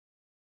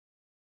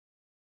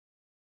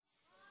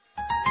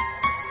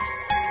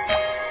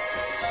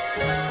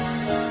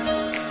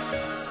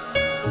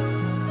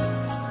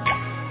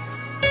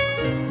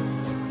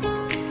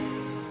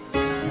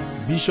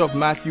Bishop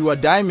Matthew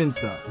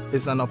Adaimensa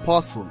is an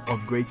apostle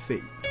of great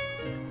faith.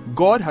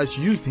 God has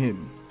used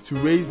him to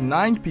raise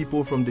 9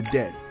 people from the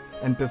dead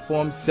and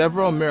perform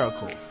several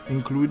miracles,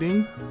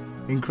 including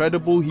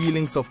incredible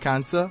healings of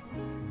cancer,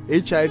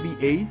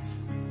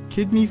 HIV/AIDS,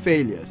 kidney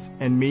failures,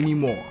 and many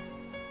more.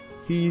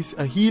 He is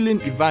a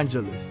healing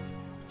evangelist,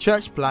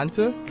 church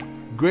planter,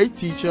 great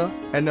teacher,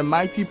 and a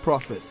mighty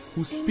prophet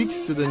who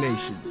speaks to the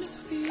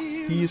nations.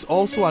 He is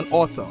also an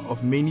author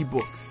of many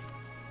books.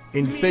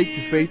 In Faith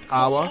to Faith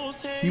Hour,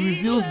 he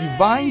reveals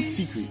divine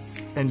secrets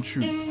and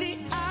truth.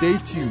 Stay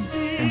tuned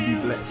and be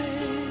blessed.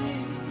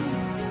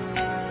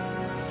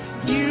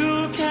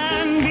 You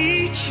can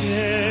be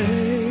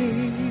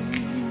changed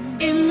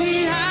in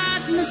the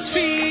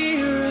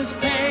atmosphere of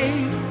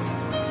faith.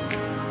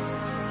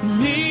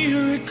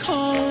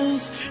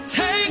 Miracles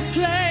take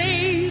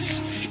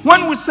place.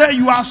 When we say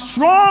you are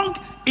strong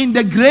in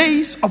the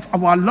grace of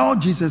our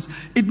Lord Jesus,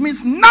 it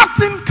means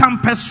nothing can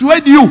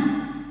persuade you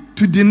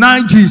to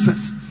deny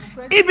Jesus.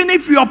 Even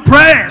if your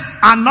prayers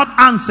are not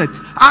answered.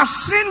 I've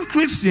seen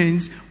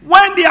Christians,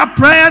 when their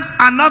prayers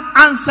are not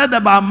answered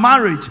about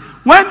marriage,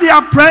 when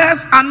their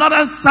prayers are not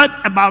answered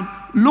about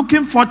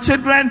looking for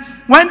children,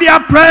 when their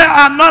prayers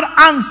are not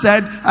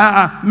answered,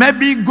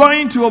 maybe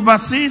going to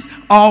overseas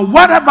or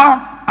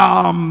whatever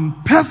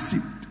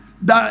pursuit,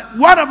 that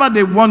whatever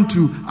they want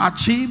to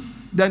achieve,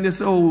 then they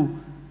say, oh,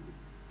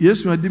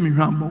 yes,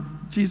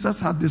 Jesus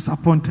has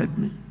disappointed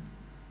me.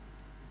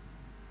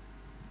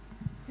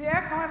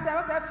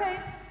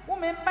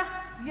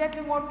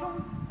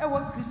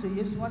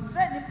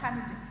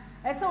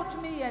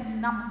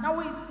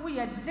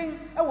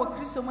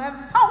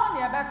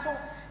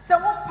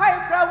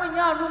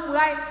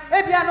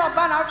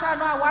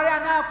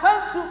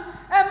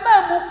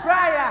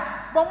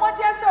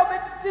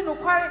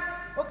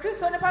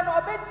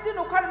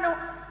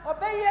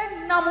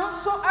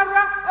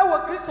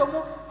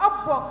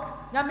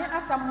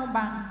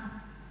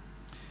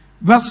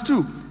 Verse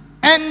 2.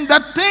 And the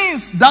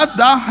things that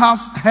thou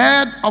hast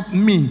heard of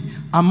me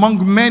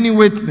among many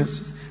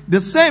witnesses,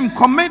 the same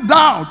commit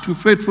thou to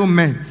faithful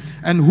men,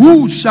 and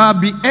who shall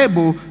be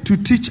able to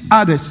teach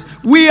others.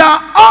 We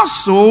are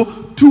also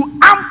to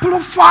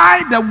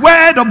amplify the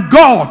word of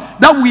God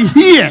that we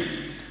hear,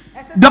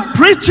 the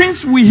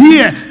preachings we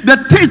hear,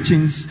 the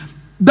teachings.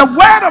 The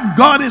word of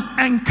God is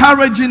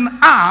encouraging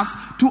us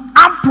to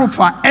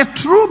amplify. A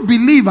true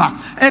believer,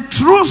 a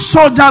true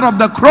soldier of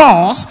the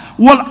cross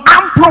will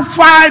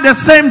amplify the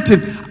same thing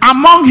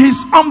among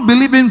his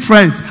unbelieving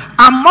friends,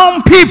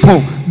 among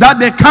people that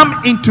they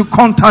come into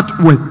contact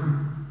with.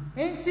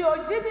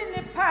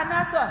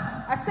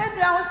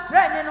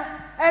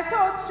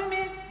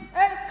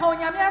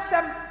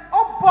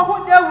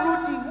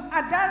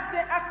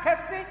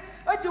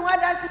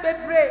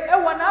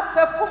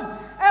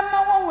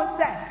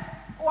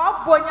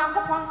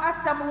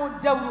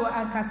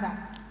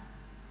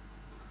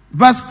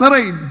 Verse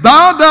 3.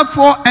 Thou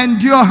therefore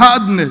endure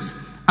hardness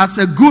as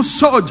a good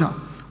soldier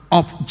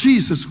of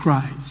Jesus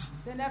Christ.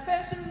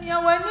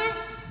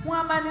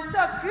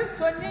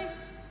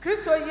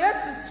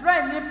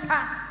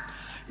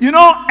 You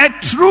know, a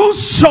true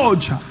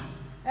soldier,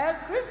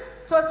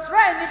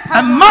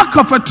 a mark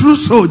of a true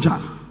soldier,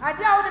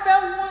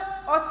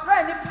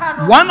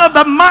 one of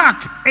the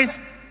mark is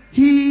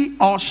he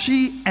or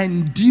she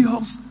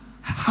endures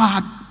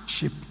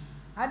hardship.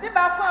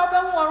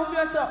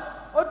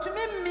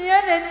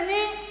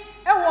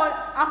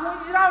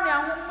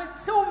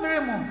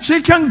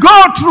 She can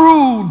go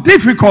through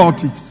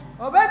difficulties,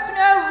 but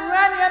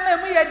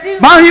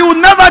he will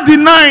never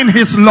deny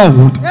his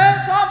Lord.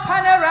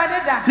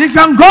 He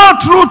can go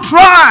through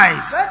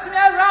trials,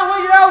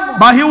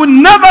 but he will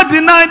never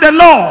deny the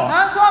Lord.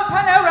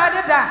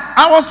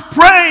 I was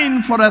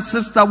praying for a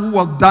sister who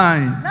was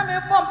dying,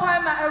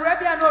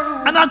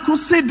 and I could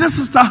see this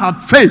sister had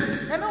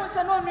faith.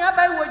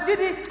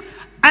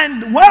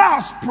 And when I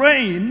was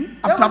praying,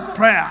 after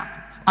prayer,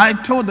 I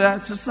told her,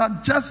 sister,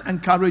 just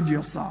encourage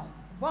yourself.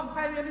 But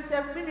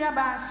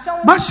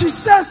she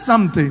said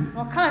something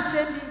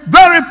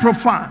very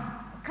profound.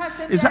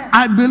 She said,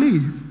 I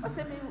believe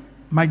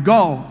my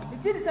God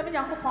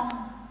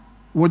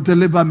will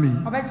deliver me.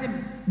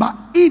 But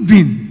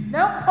even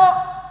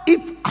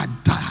if I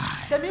die,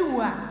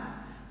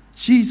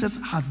 Jesus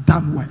has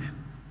done well.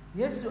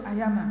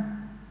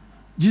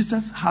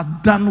 Jesus has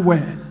done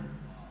well.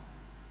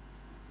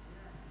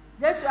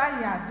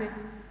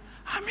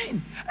 I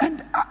mean,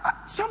 and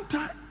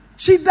sometimes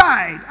she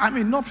died. I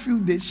mean, not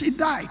few days. She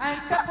died.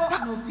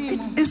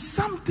 It's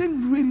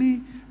something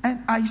really.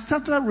 And I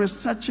started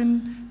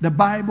researching the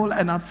Bible,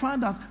 and I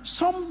found that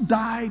some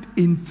died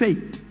in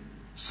faith.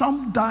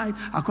 Some died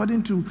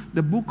according to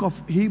the book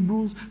of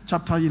Hebrews,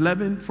 chapter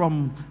 11,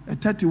 from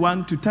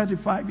 31 to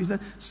 35. He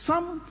said,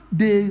 some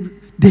they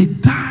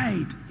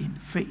died in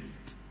faith.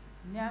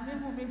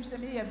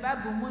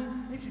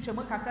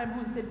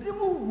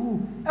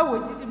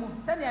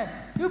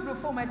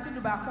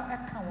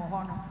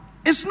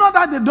 It's not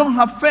that they don't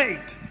have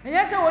faith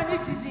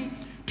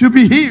to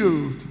be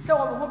healed.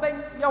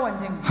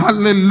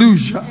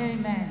 Hallelujah.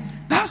 Amen.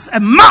 That's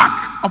a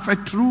mark of a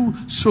true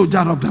soldier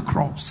of the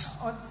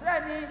cross.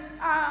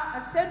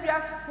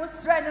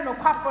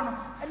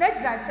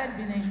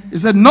 He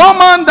said, no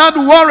man that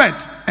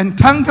worrieth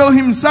entangle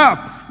himself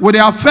with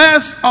the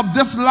affairs of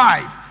this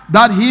life,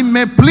 that he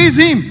may please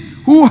him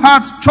who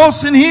hath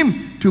chosen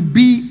him to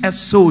be a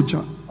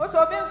soldier.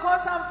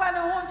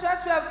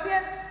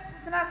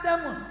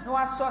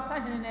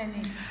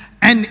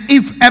 And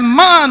if a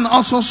man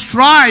also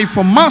strive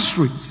for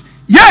masteries,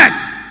 yet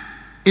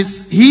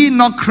is he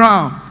not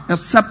crowned,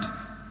 except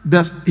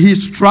that he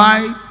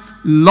strive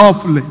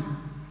lawfully.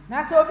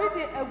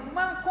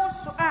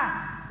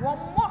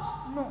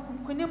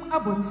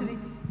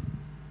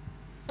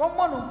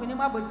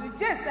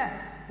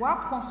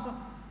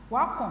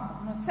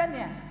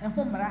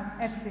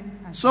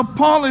 So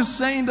Paul is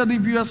saying that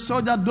if you're a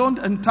soldier, don't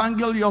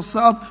entangle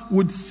yourself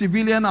with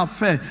civilian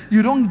affairs.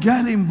 You don't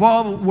get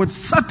involved with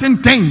certain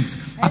things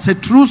as a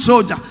true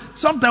soldier.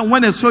 Sometimes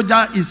when a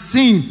soldier is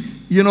seen,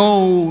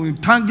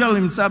 entangle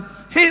himself,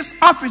 his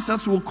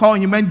officers will call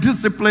him and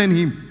discipline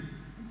him.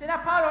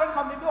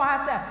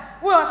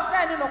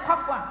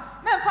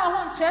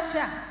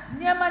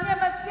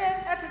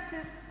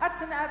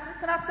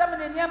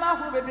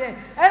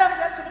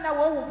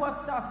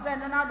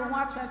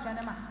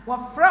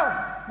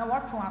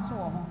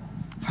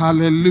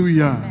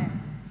 Hallelujah.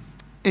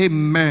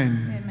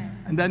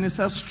 Amen. And then it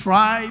says,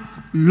 strive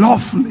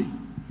lawfully.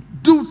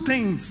 Do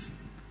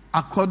things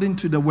according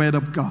to the word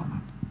of God.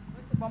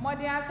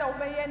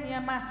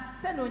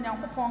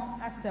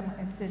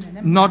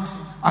 Not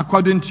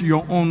according to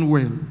your own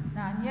will.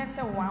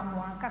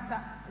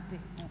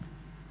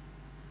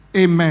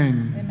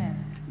 Amen.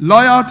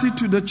 Loyalty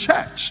to the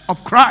church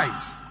of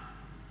Christ.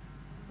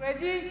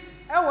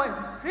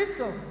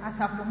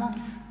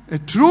 A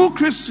true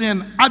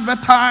Christian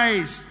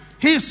advertises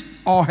his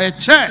or her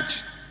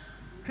church.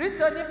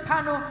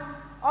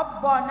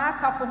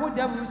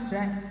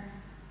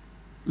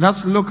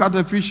 Let's look at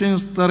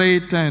Ephesians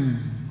 3:10.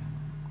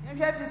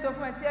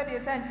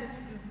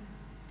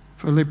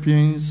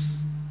 Philippians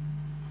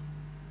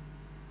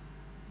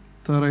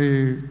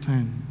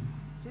 3:10.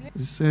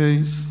 It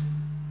says,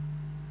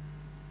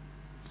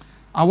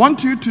 I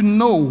want you to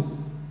know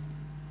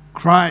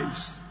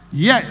Christ.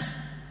 Yes,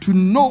 to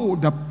know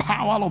the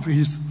power of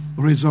his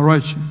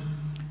resurrection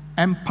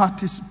and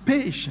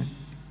participation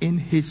in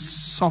his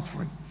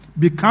suffering,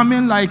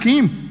 becoming like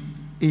him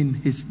in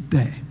his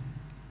death.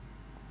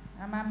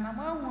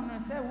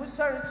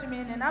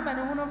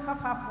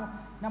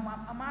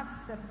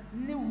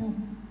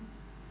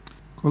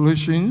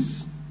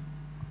 Colossians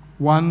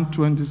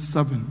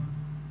 1:27.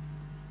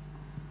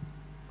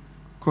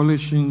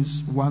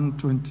 Colossians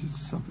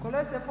 1:27.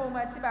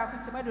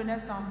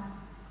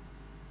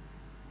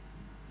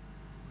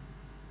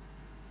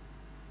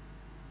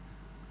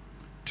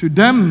 To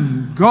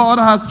them God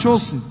has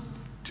chosen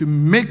to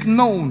make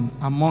known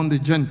among the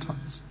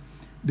Gentiles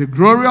the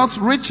glorious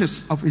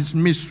riches of his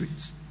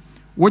mysteries,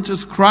 which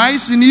is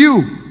Christ in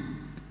you,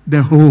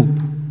 the hope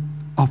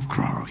of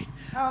glory.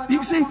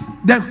 You see,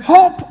 the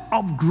hope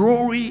of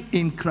glory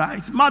in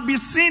Christ must be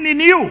seen in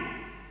you.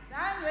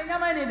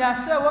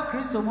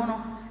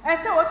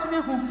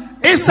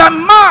 It's a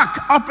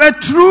mark of a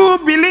true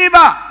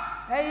believer.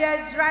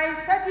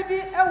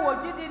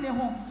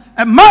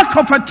 A mark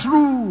of a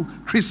true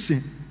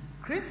Christian.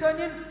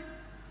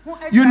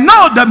 You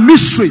know the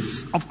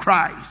mysteries of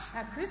Christ.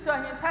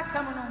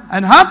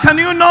 And how can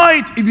you know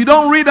it if you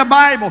don't read the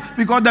Bible?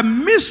 Because the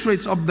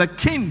mysteries of the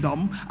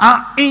kingdom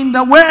are in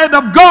the Word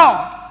of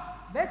God.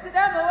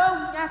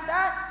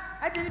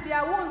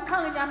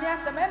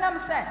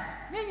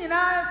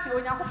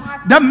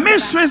 The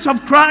mysteries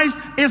of Christ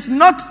is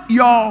not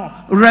your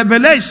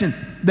revelation.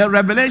 The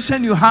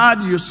revelation you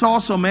had, you saw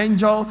some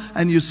angel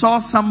and you saw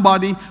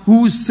somebody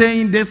who is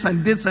saying this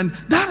and this, and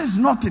that is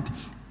not it.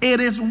 It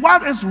is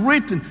what is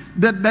written,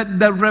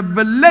 the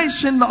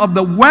revelation of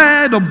the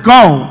Word of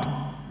God.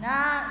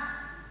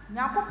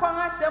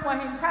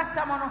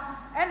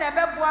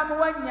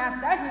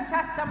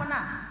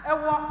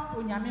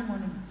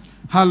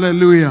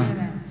 Hallelujah.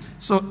 Amen.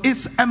 So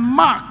it's a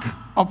mark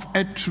of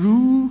a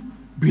true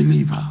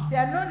believer,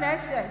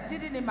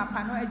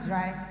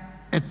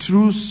 a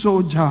true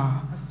soldier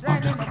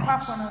of the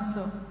cross.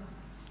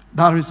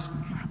 That is,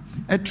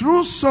 a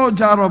true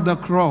soldier of the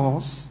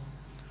cross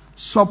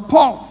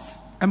supports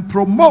and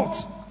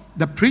promotes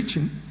the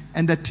preaching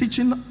and the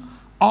teaching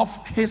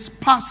of his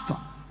pastor.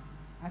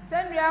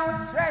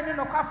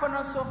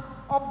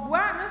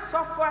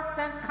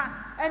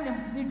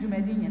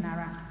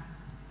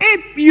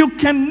 If you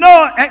can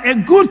know a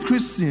good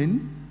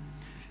Christian,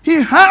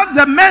 he has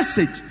the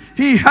message.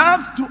 He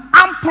has to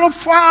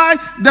amplify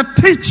the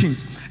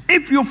teachings.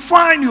 If you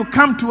find you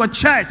come to a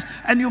church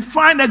and you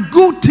find a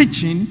good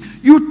teaching,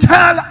 you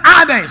tell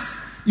others.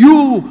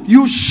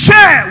 You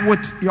share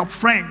with your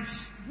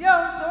friends.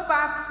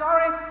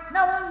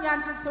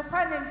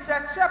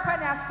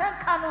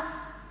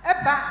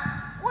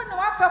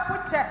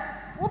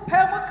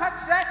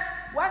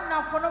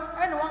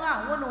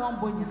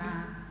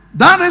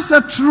 That is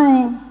a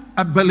true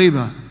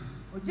believer.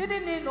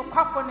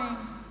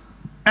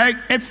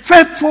 A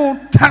faithful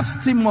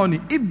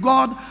testimony. If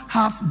God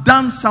has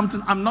done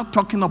something, I'm not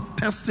talking of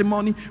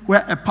testimony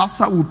where a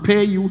pastor will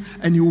pay you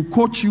and he will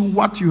coach you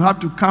what you have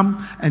to come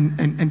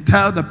and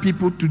tell the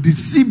people to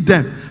deceive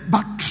them.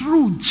 But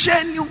true,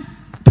 genuine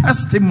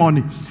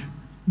testimony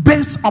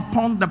based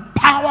upon the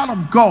power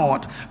of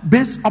God,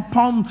 based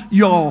upon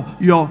your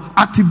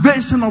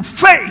activation of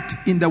faith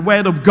in the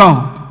word of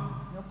God.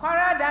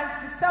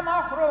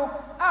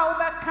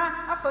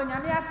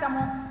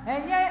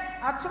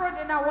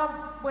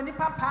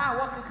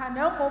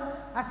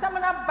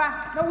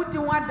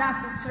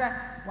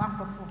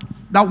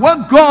 That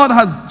what God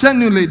has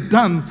genuinely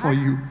done for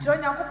you.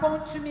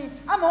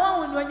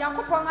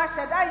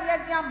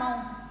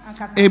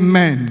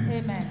 Amen.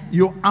 Amen.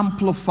 You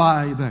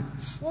amplify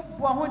this.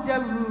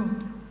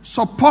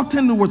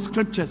 Supporting with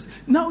scriptures.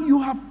 Now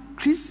you have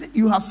Christian,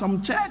 you have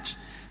some church.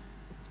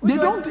 They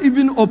don't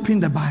even open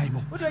the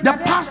Bible. The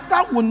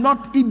pastor will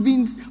not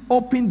even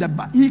open the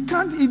Bible. He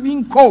can't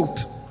even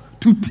quote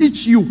to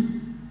teach you.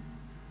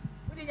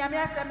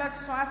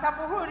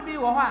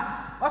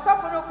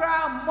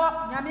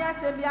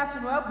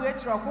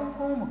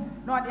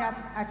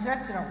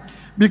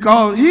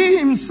 Because he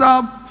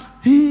himself,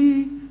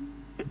 he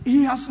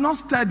has not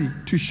studied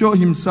to show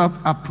himself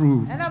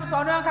approved.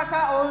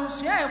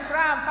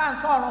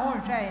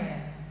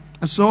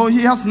 So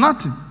he has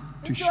nothing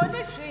to show.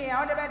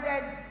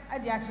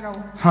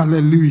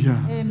 Hallelujah.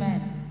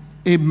 Amen.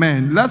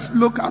 Amen. Let's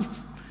look at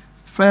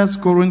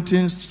 1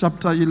 Corinthians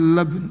chapter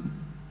 11.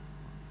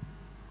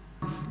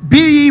 Be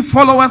ye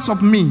followers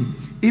of me,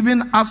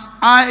 even as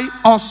I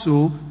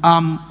also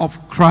am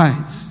of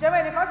Christ.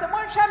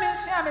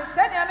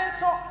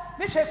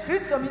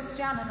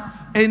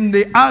 In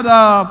the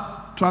other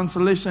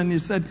translation, he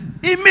said,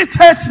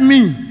 imitate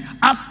me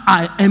as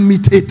I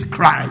imitate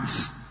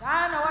Christ.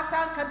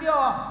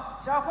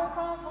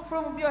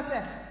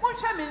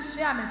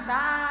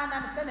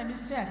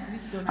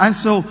 And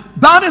so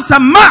that is a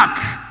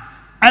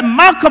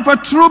mark of a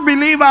true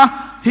believer.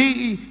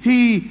 He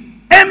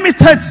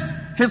imitates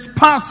his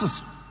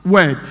pastor's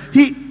word.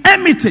 He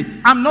imitates.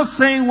 I'm not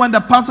saying when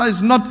the pastor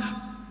is not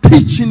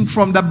teaching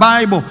from the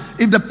Bible,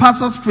 if the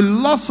pastor's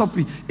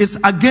philosophy is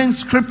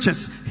against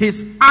scriptures,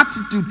 his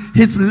attitude,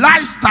 his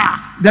lifestyle,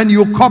 then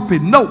you copy.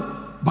 No.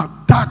 But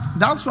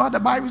that's what the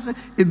Bible says.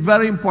 It's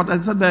very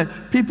important. It said the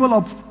people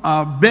of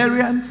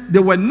Berean, they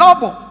were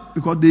noble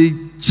because they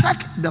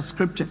checked the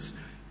scriptures.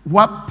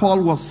 What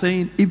Paul was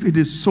saying, if it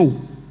is so.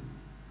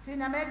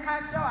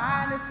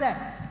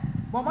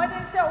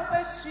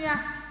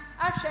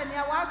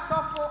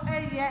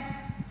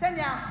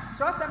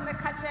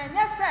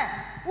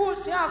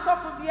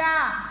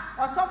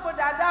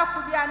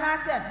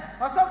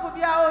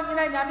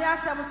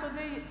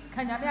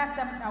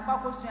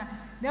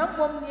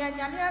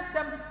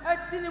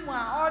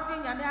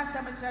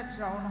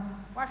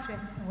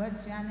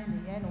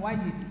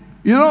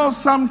 You know,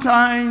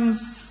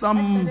 sometimes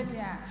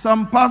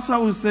some pastor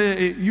will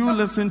say, you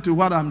listen to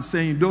what I'm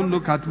saying, don't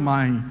look at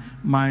my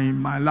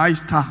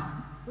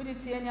lifestyle.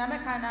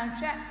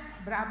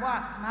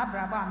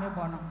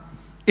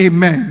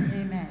 Amen.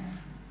 Amen.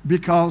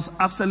 Because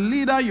as a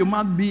leader, you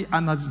must be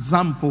an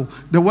example.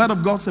 The word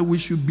of God says we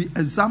should be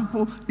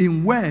example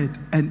in word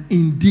and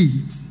in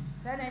deed.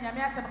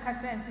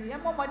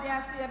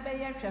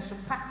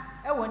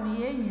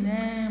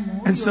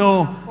 And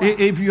so,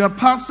 if you're a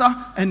pastor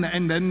and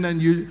then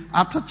you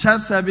after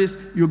church service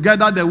you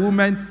gather the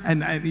women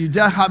and you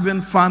just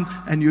having fun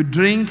and you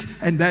drink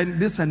and then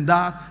this and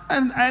that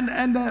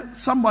and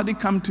somebody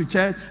come to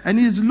church and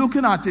he's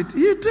looking at it,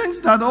 he thinks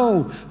that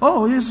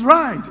oh he's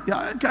right. Yeah,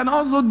 I can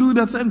also do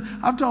the same.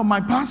 After all,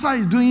 my pastor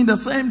is doing the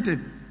same thing.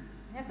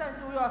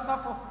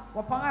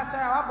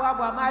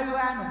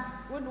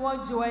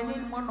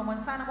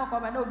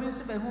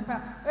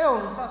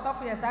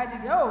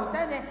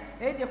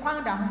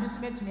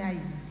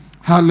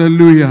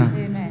 Hallelujah.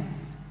 Amen.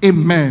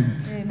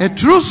 Amen. Amen. A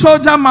true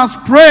soldier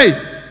must pray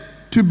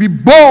to be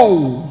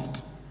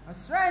bold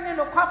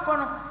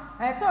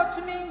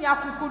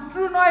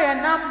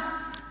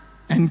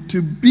and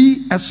to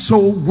be a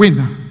soul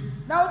winner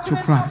to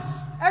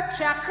Christ. Acts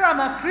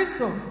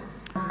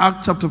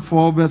chapter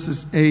 4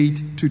 verses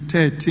 8 to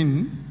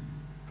 13.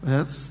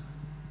 Yes.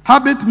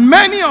 Habit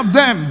many of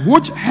them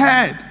which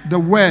heard the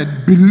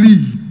word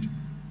believed.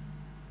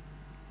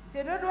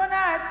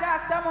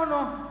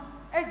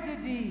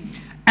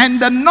 And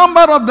the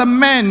number of the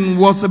men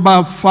was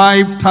about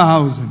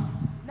 5,000.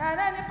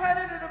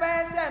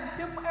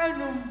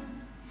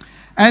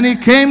 And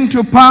it came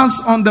to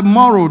pass on the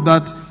morrow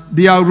that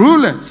their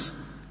rulers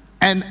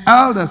and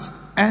elders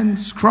and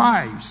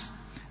scribes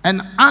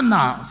and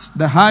Annas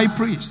the high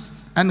priest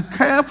and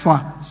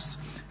Caiaphas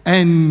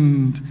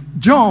and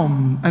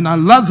John and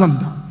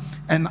Alexander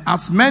and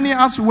as many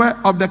as were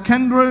of the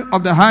kindred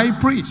of the high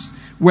priest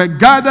were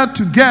gathered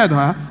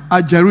together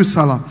at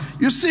Jerusalem.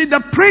 You see, the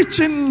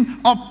preaching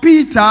of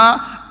Peter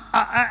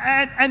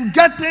and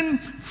getting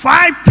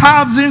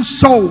 5,000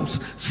 souls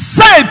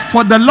saved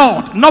for the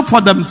Lord, not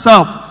for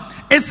themselves.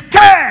 It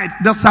scared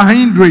the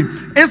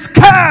Sanhedrin. It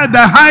scared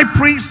the high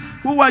priests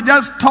who were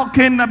just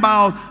talking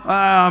about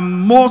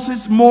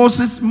Moses.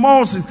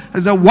 I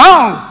said,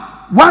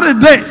 wow, what is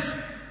this?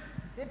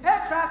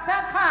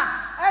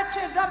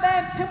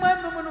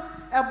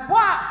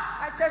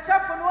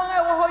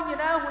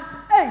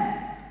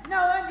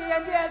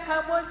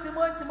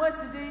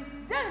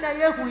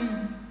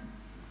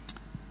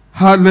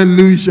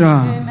 Hallelujah.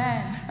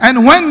 Amen.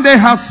 And when they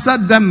had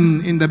set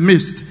them in the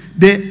midst,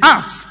 they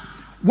asked,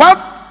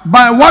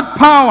 by what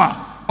power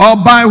or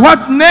by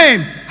what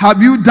name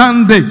have you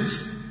done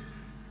this?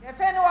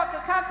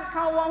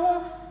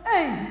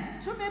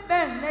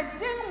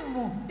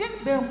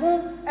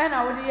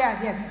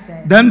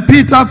 Then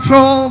Peter,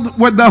 filled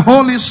with the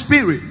Holy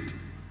Spirit,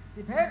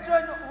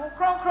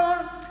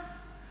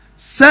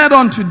 said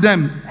unto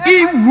them,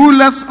 ye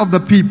rulers of the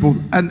people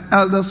and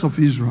elders of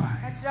Israel,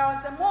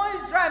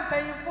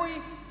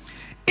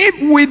 if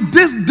we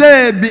this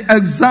day be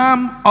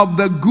examined of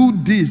the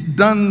good deeds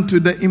done to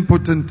the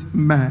impotent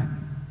man,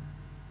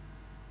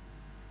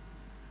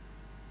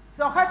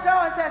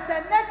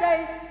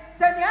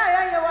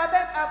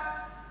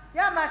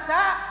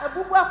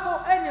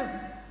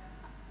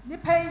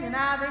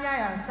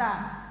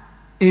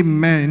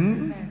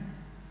 amen.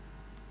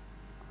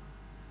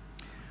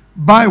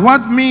 By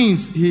what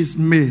means he is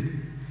made,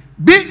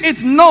 be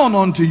it known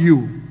unto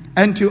you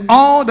and to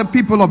all the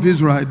people of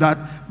Israel that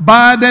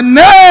by the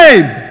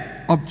name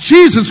of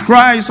Jesus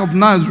Christ of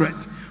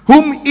Nazareth,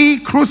 whom he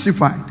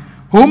crucified,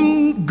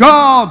 whom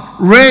God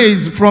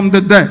raised from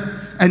the dead,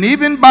 and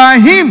even by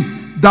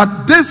him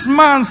that this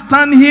man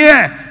stand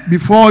here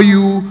before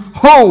you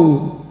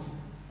whole.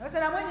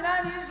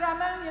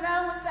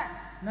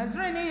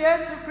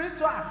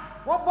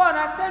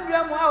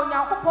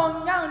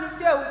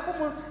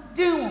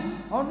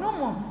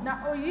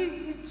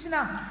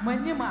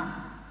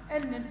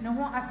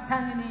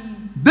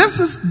 This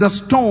is the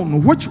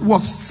stone which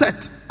was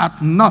set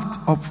at naught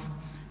of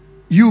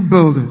you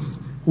builders,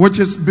 which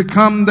is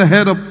become the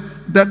head of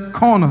the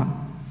corner.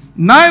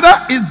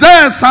 Neither is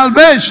there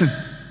salvation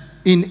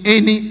in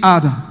any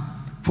other,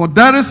 for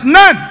there is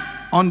none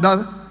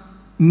other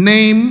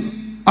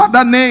name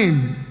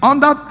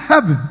under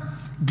heaven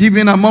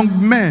given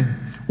among men,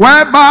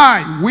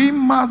 whereby we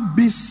must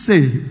be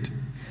saved.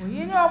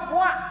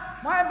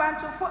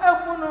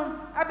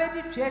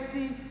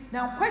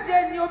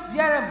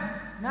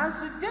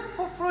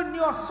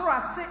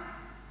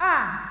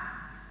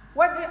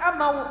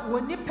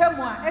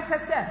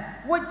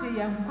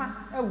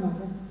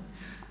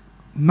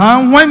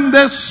 Now when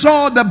they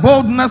saw the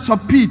boldness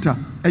of Peter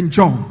and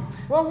John,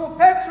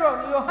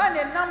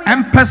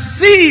 and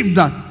perceived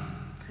that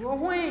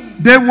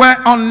they were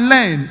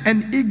unlearned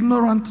and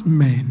ignorant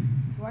men,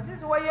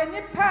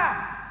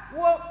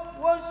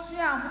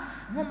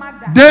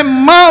 they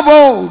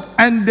marveled,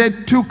 and they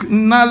took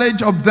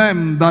knowledge of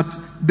them that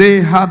they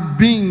had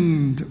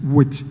been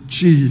with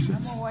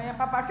Jesus.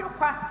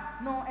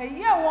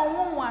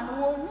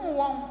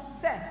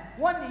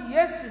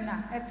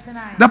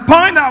 The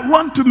point I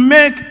want to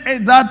make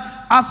is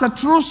that as a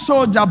true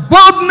soldier,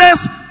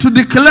 boldness to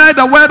declare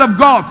the word of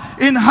God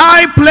in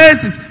high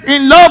places,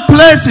 in low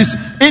places,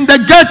 in the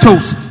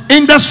ghettos,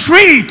 in the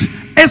street,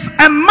 is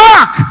a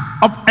mark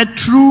of a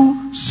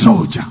true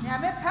soldier.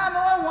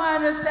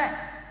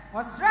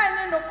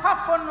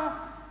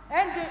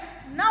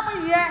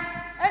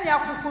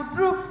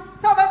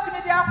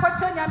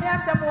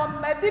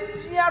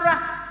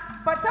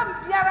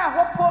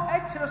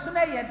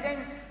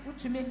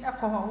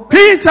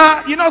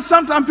 Peter,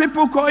 sometimes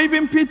people call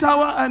even Peter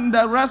and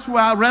the rest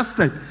were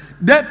arrested.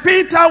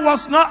 Peter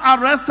was not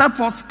arrested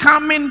for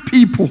scamming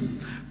people.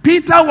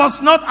 Peter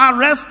was not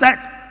arrested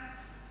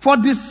for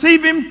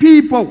deceiving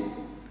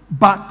people,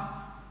 but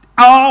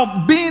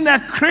being a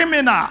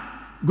criminal,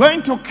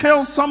 going to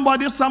kill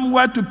somebody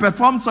somewhere to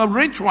perform some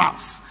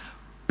rituals.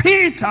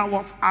 Peter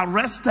was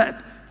arrested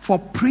for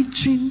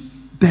preaching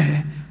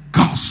the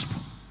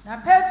gospel.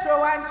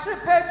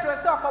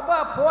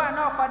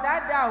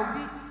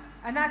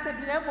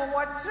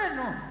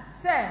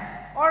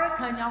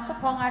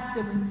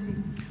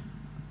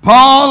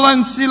 Paul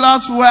and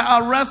Silas were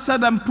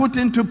arrested and put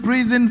into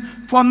prison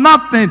for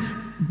nothing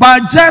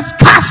but just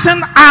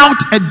casting out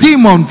a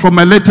demon from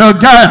a little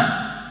girl.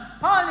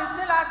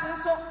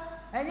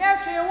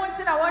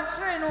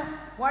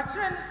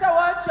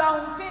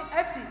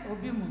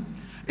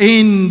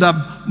 In the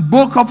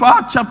book of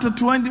Acts chapter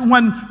 20,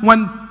 when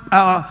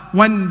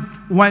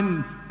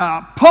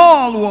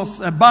Paul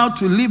was about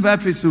to leave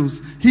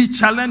Ephesus, he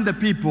challenged the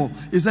people.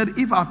 He said,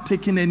 if I've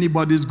taken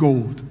anybody's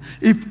gold,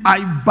 if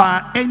I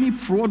by any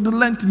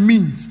fraudulent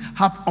means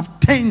have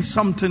obtained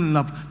something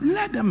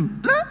let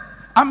them.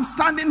 I'm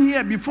standing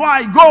here before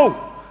I go.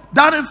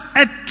 That is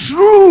a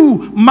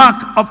true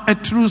mark of a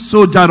true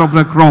soldier of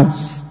the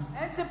cross.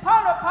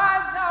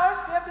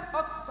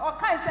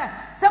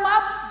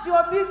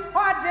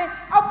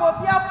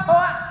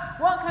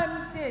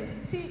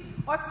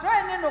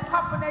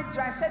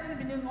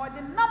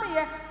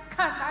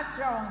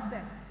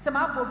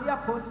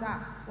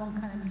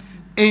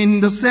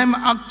 In the same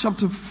Act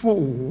chapter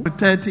 4,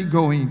 30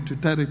 going to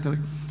 33,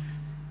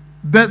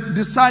 the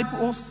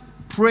disciples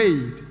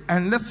prayed,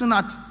 and listen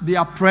at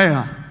their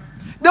prayer.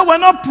 They were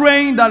not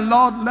praying that,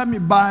 Lord, let me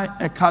buy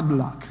a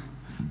Cadillac.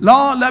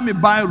 Lord, let me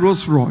buy a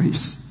Rolls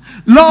Royce.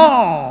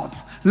 Lord,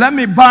 let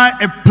me buy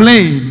a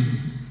plane.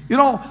 You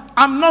know,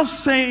 I'm not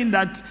saying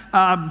that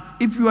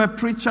if you're a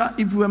preacher,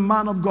 if you're a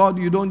man of God,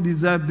 you don't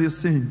deserve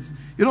these things.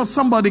 You know,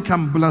 somebody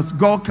can bless.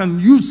 God can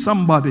use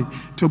somebody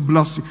to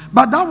bless you.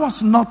 But that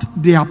was not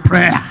their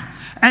prayer.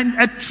 And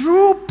a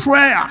true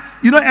prayer,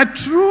 you know, a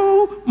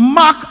true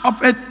mark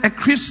of a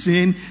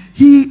Christian,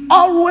 he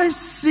always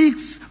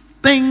seeks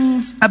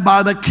things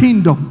about the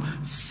kingdom.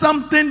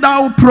 Something that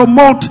will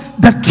promote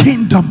the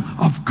kingdom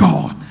of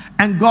God.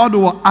 And God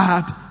will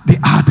add the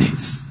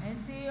others.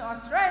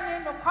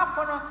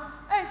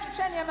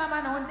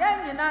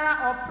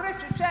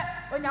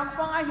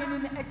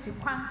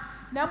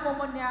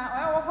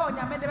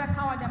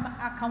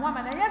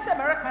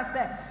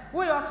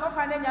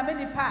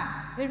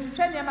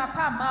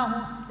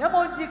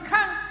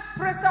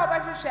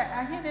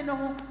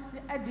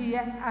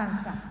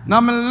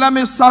 Now let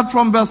me start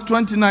from verse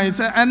 29. It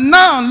says, and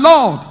now,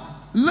 Lord,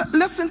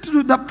 listen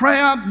to the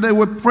prayer they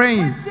were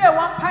praying.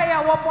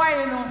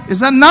 It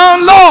said, now,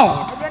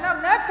 Lord,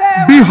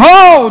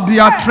 behold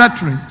their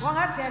treacheries,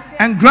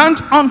 and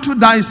grant unto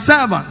thy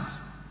servants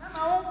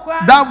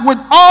that with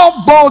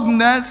all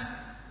boldness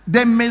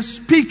they may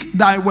speak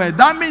thy word.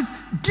 That means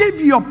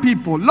give your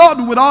people, Lord,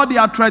 with all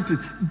their treacheries,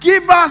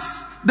 give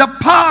us the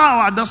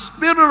power, the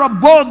spirit of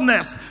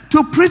boldness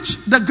to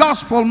preach the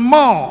gospel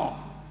more.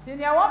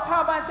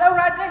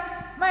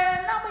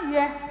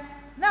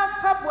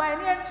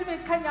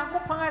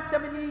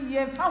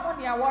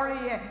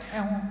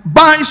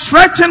 By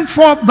stretching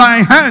forth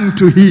thy hand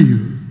to heal,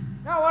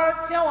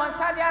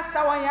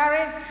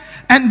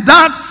 and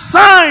that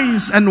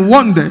signs and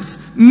wonders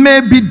may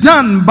be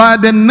done by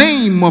the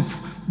name of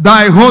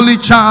thy holy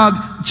child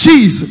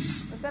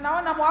Jesus.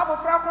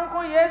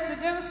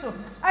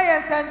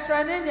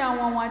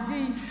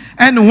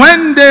 And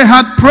when they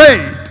had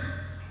prayed,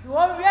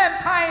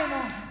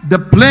 the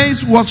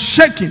place was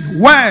shaken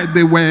where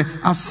they were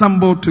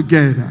assembled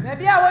together.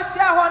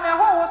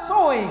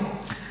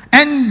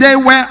 And they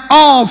were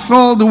all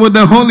filled with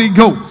the Holy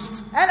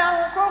Ghost.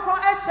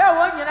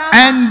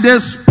 And they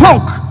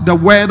spoke the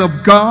word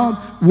of God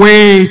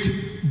with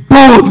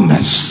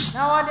boldness.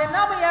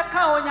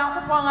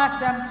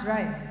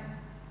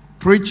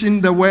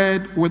 Preaching the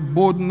word with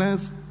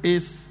boldness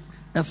is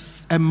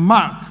a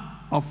mark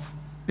of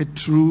a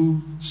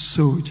true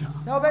soldier.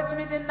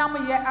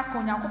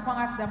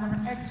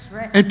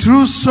 A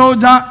true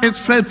soldier is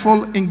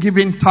faithful in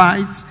giving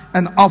tithes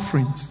and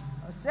offerings.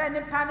 1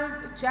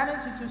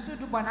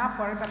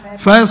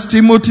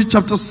 Timothy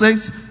chapter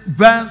 6,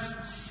 verse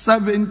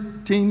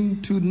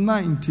 17 to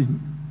 19.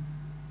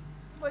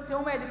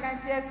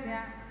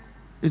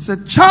 It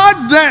said,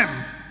 charge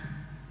them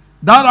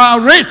that are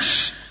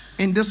rich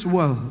in this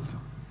world,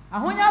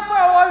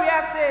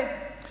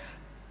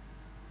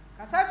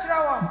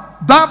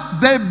 that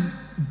they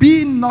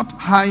be not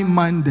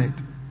high-minded,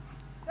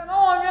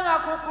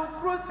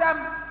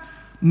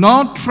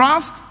 nor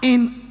trust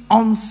in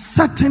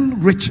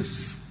uncertain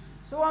riches,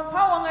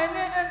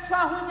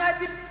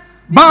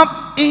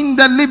 but in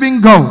the living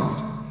God,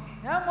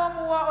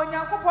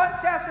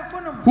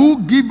 who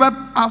giveth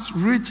us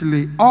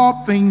richly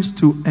all things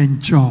to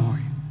enjoy.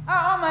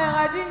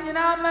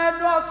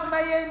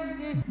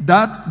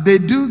 That they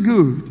do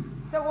good,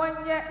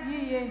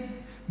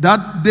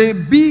 that they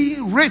be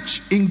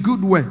rich in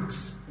good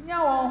works,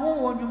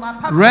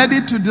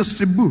 ready to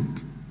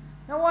distribute,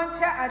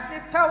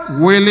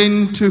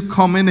 willing to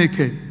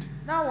communicate,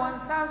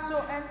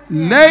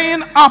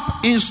 laying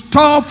up in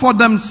store for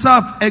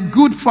themselves a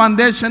good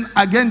foundation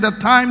against the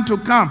time to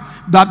come,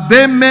 that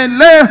they may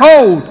lay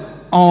hold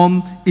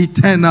on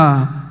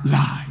eternal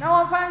life.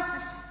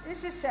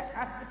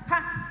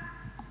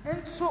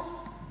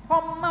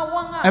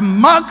 A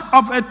mark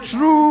of a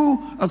true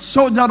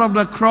soldier of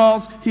the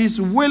cross, he's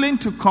willing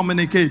to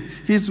communicate.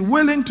 He's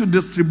willing to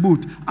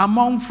distribute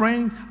among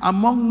friends,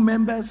 among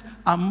members,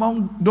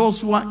 among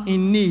those who are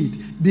in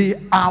need. They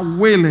are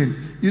willing.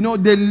 You know,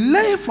 they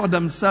lay for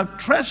themselves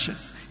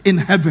treasures in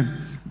heaven.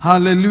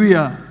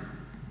 Hallelujah.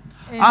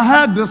 Amen. I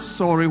heard this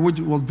story, which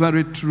was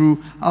very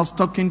true. I was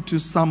talking to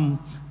some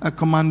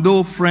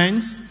commando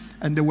friends,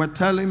 and they were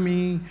telling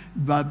me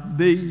that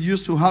they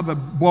used to have a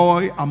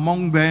boy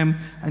among them,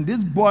 and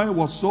this boy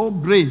was so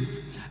brave,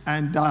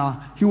 and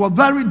he was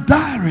very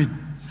daring,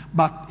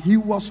 but he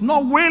was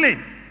not willing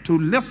to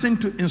listen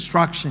to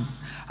instructions.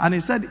 And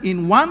he said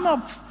in one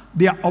of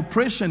their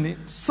operation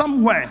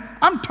somewhere,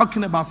 I'm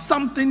talking about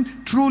something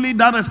truly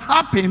that has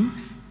happened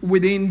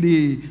within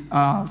the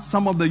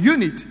some of the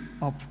unit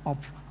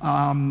of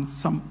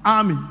some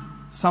army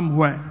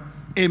somewhere.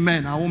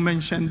 Amen. I won't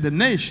mention the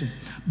nation,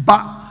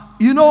 but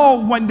you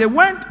know, when they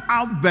went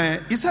out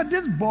there, he said,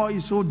 this boy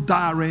is so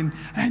daring,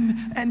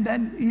 and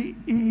then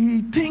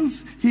he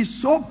thinks he's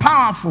so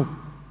powerful.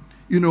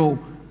 You know,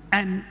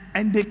 And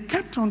they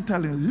kept on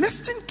telling,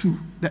 listen to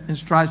the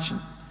instruction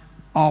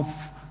of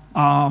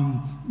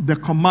the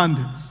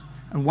commanders.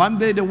 And one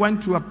day they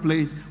went to a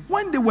place.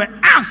 When they were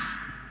asked,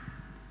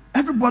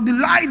 everybody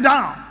lie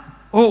down.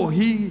 Oh,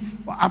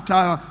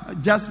 after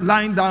just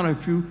lying down a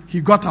few, he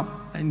got up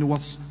and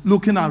was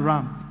looking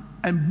around.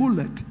 And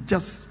bullet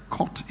just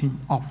cut him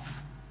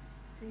off.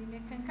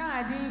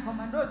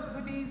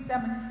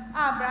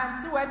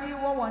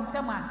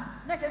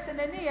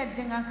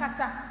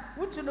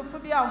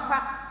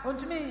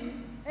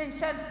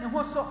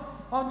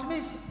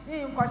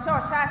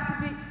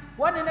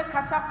 One in a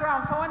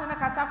Casafran for one in a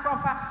Casafran.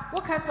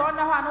 What can so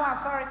no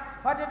sorry?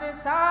 What did it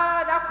say?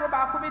 That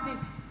probably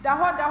the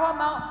whole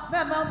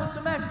Mamma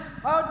Musumet,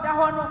 oh, the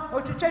Hono,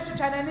 or to church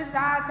Chinese,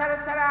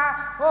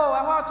 Terra, oh,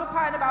 I want to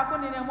pine about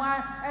one in a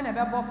wine and a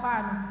bubble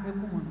fan.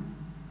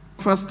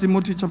 1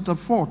 Timothy chapter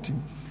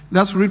 14.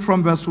 Let's read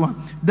from verse 1.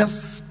 The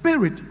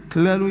Spirit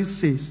clearly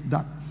says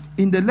that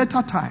in the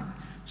latter time,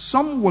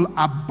 some will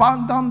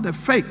abandon the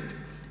faith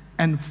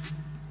and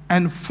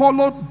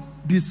follow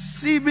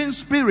deceiving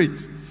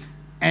spirits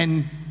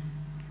and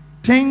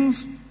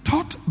things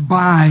taught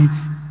by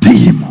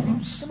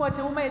demons.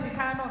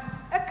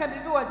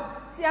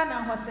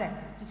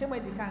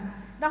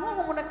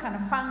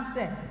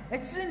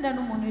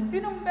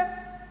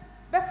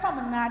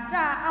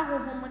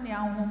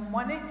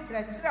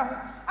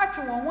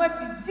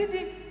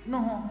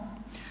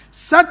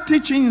 Such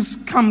teachings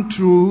come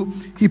through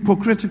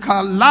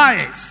hypocritical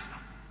lies,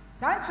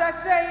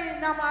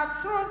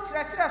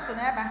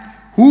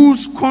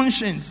 whose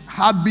conscience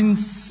have been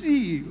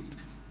sealed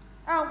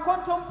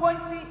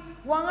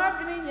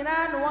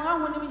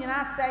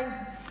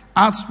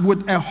as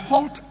with a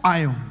hot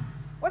iron.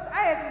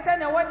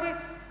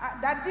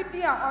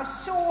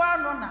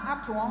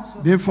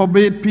 They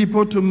forbid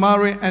people to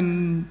marry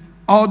and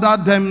order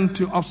them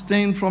to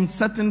abstain from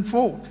certain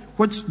food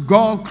which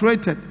God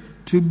created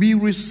to be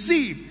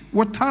received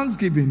with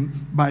thanksgiving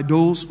by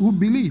those who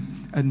believe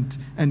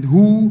and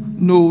who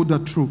know the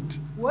truth.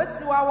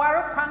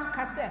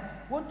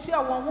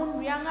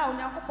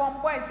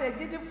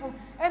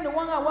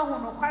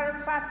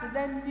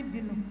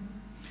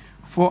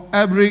 For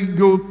every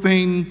good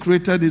thing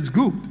created is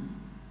good,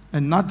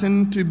 and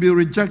nothing to be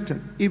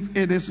rejected if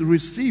it is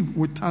received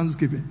with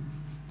thanksgiving.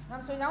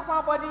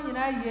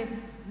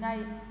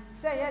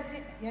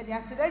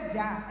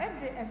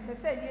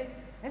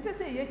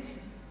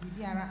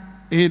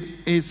 It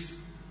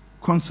is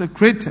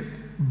consecrated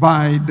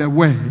by the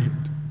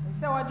word.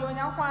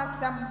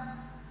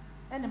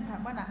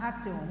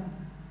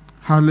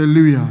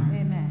 Hallelujah.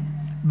 Amen.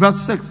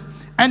 Verse 6.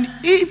 And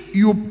if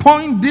you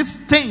point these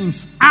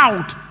things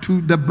out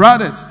to the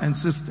brothers and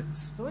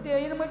sisters,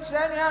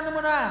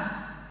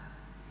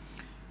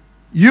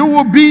 you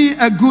will be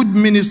a good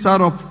minister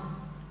of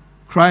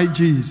Christ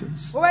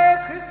Jesus,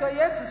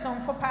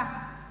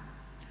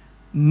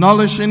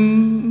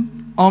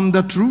 nourishing on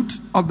the truth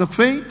of the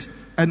faith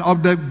and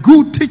of the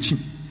good teaching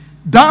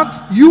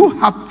that you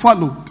have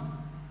followed.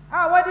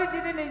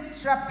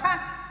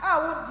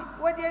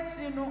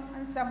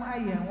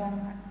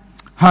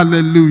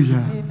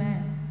 Hallelujah. Amen.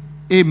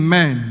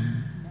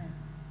 Amen.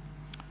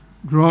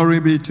 Glory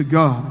be to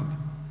God.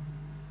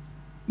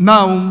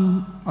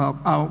 Now,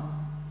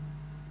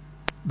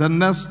 the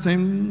next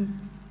thing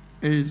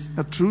is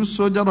a true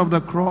soldier of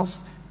the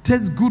cross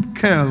takes good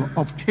care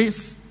of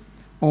his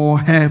or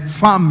her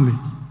family.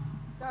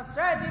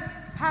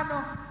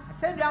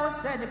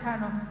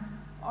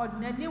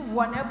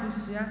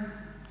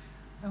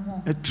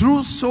 A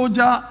true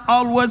soldier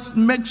always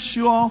makes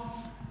sure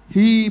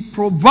he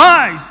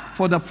provides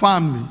for the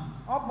family.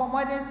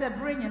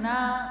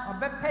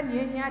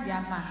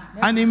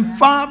 And in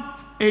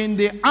fact, in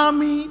the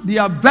army, they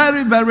are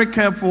very, very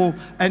careful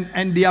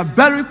and they are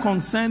very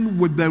concerned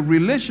with the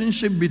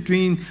relationship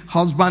between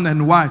husband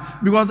and wife.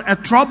 Because a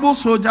troubled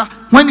soldier,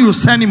 when you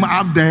send him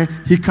out there,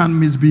 he can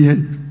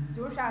misbehave.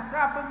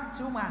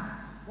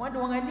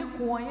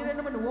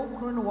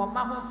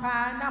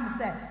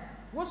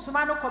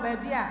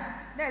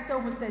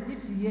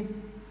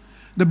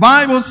 The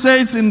Bible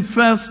says in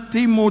 1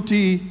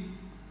 Timothy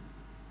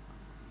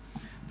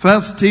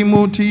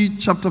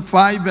chapter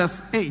 5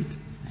 verse 8,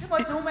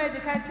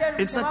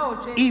 it said,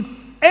 if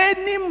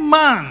any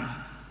man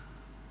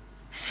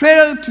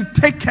fail to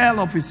take care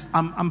of his,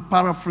 I'm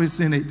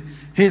paraphrasing it,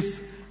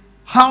 his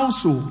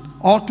household,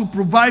 or to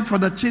provide for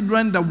the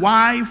children, the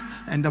wife,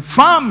 and the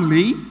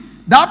family,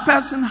 that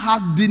person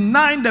has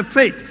denied the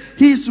faith.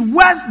 He is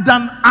worse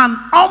than an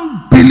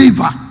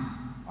unbeliever.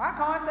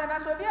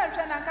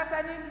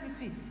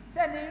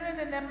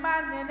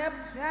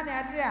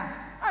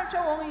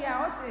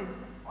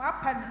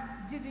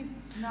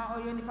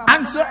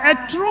 And so a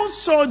true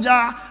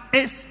soldier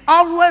is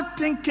always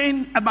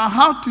thinking about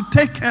how to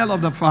take care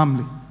of the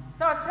family.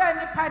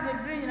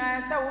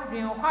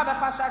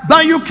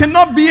 That you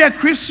cannot be a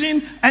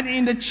Christian and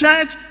in the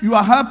church you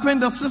are helping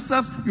the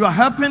sisters, you are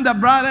helping the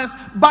brothers,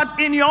 but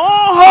in your own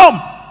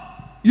home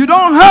you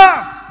don't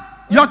have.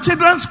 Your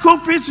children's school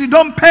fees you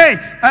don't pay.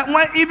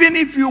 Even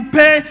if you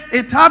pay,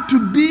 it have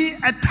to be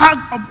a tug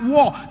of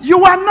war.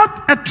 You are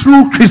not a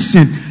true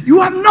Christian.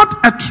 You are not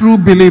a true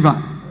believer.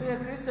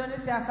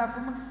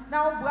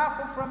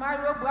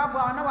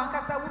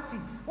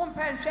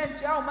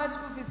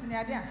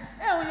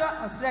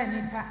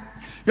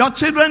 Your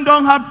children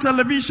don't have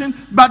television,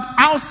 but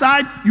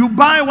outside you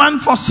buy one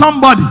for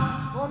somebody.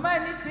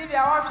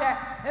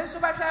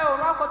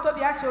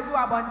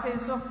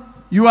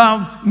 You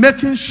are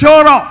making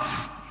sure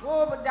of.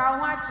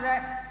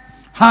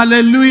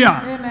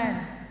 Hallelujah.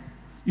 Amen.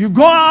 You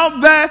go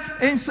out there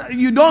and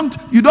you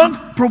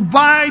don't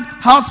provide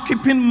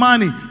housekeeping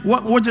money,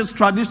 which is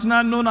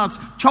traditional known as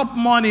chop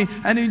money,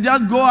 and you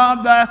just go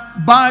out there,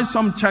 buy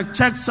some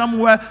check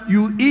somewhere,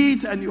 you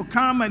eat and you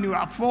come and you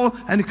are full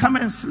and you come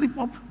and sleep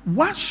up.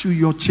 What should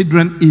your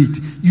children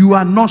eat? You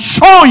are not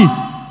showing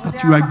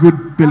that you are a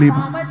good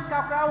believer.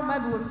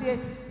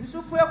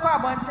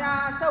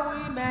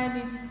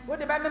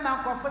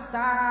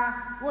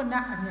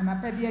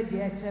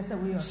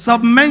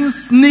 Some men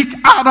sneak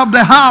out of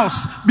the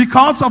house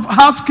because of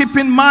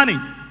housekeeping money.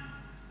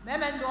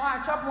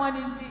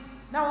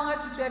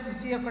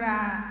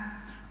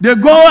 They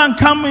go and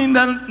come in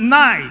the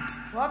night.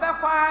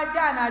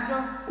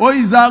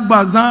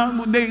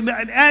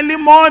 Early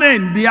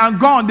morning, they are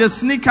gone. They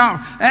sneak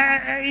out.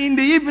 In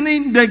the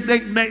evening,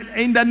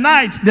 in the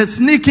night, they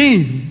sneak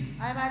in.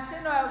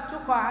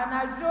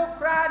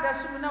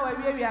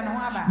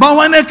 But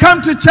when they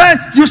come to church,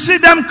 you see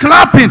them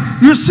clapping,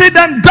 you see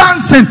them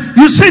dancing,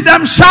 you see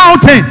them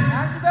shouting.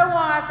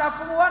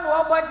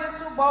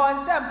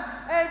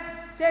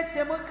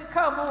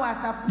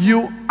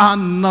 You are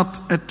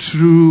not a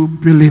true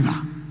believer.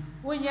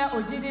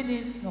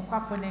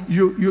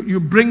 You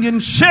bring in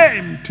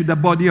shame to the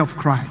body of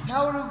Christ.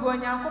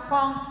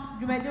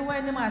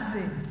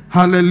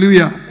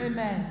 Hallelujah.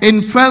 Amen.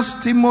 In 1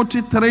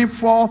 Timothy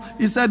 3:4,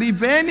 he said,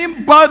 if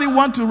anybody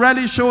wants to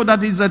really show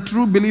that he's a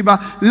true believer,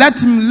 let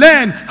him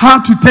learn how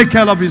to take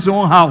care of his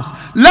own house.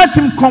 Let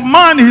him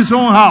command his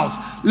own house.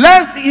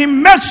 Let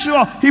him make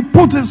sure he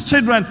puts his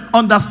children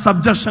under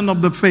subjection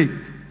of the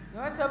faith.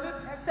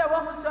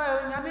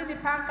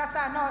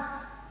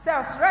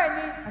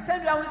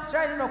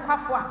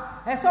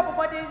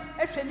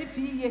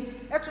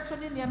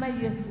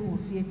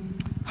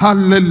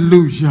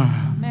 Hallelujah.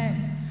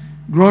 Amen.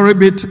 Glory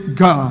be to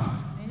God.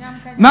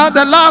 Now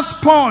the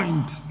last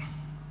point.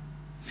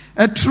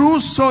 A true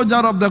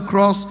soldier of the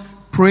cross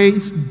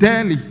prays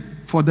daily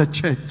for the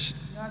church,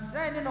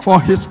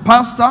 for his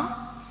pastor,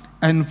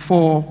 and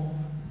for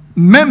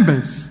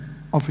members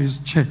of his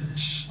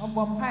church.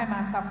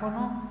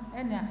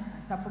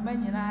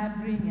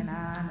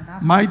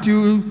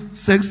 Matthew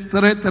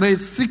 6:33,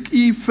 seek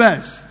ye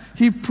first.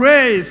 He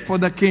prays for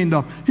the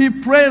kingdom. He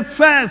prays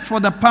first for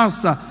the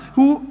pastor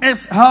who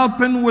is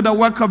helping with the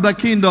work of the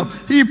kingdom.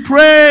 He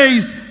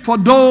prays for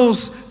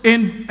those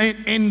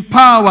in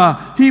power.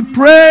 He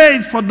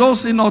prays for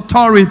those in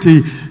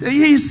authority.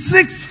 He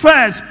seeks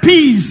first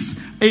peace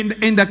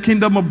in the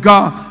kingdom of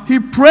God. He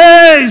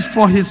prays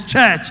for his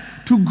church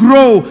to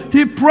grow.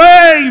 He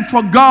prays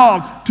for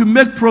God to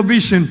make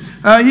provision.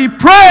 He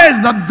prays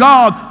that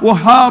God will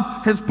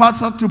help his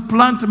pastor to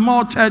plant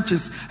more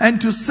churches and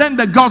to send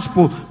the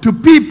gospel to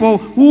people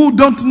who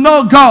don't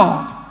know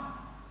God.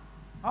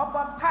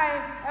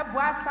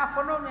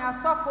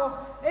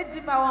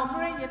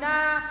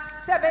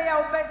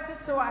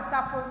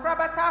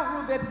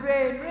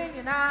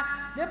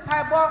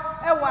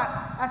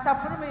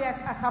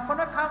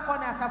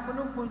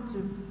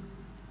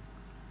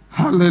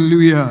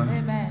 Hallelujah.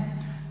 Amen.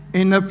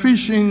 In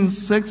Ephesians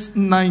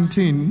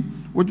 6:19,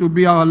 which will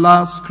be our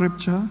last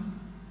scripture.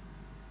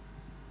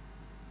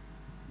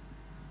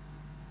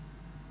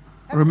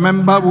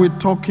 Remember, we're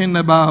talking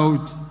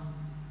about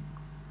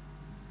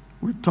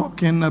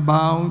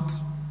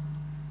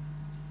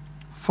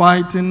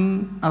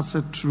fighting as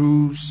a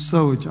true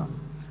soldier.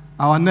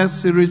 Our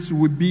next series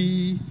will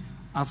be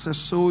as a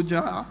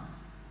soldier,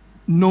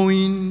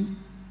 knowing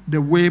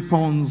the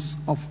weapons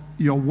of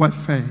your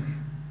warfare.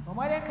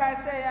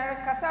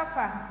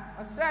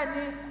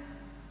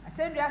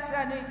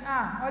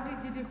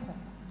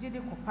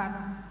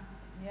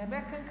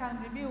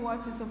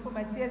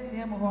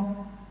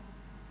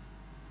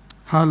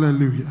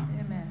 Hallelujah.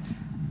 Amen.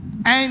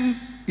 And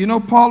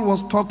Paul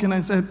was talking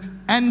and said,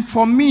 and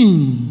for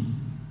me.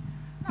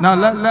 Now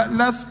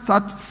let's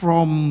start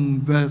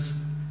from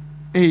verse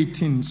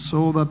 18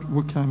 so that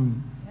we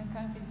can.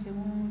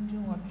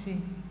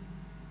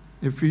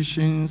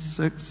 Ephesians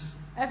 6.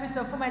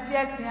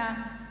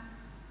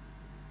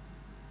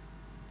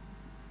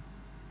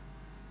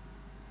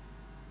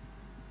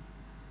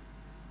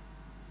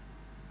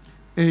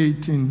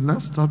 18.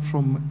 Let's start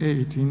from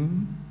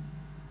 18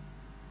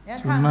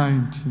 to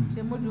 19.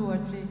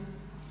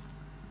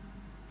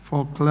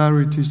 For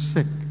clarity's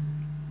sake.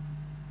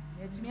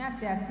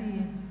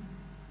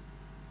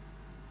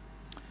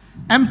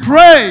 And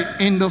pray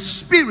in the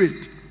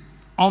Spirit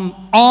on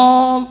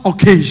all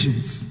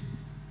occasions.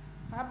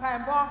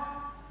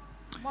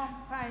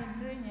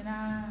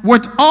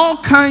 with all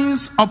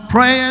kinds of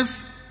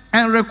prayers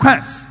and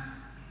requests.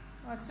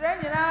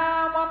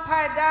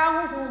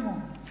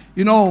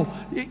 You know,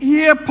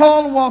 here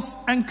Paul was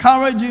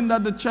encouraging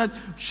that the church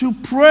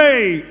should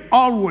pray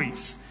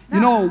always, you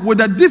know, with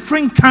the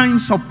different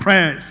kinds of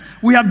prayers.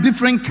 We have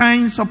different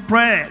kinds of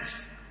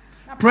prayers.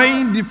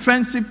 Praying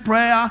defensive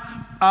prayer,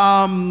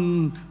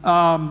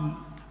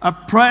 a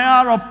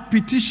prayer of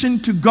petition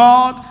to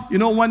God, you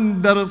know,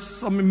 when there is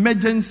some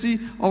emergency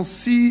or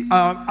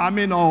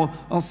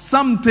or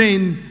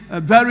something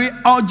very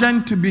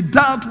urgent to be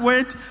dealt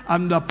with,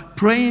 and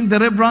praying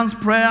deliverance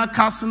prayer,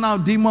 casting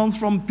out demons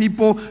from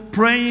people,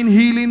 praying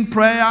healing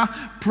prayer,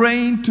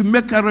 praying to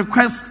make a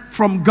request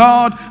from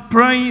God,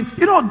 praying,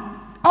 you know,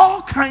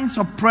 all kinds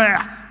of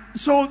prayer.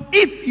 So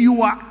if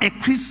you are a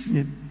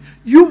Christian,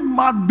 you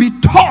must be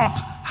taught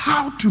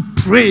how to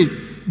pray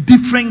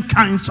different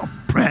kinds of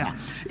prayer.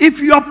 If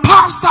your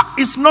pastor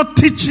is not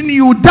teaching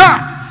you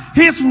that,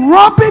 he's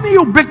robbing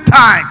you big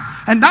time.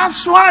 And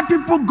that's why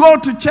people go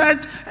to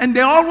church and they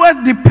always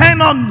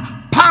depend on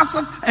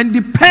pastors and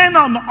depend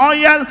on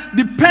oil,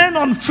 depend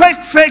on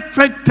fake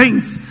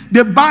things.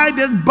 They buy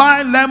this,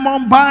 buy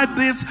lemon, buy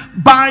this,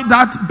 buy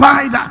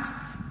that.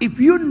 If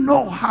you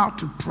know how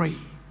to pray.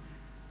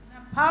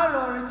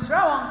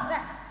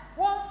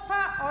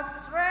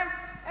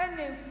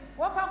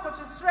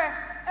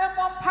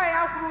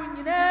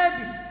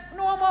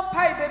 No more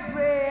pie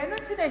bebre, no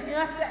tina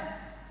here said.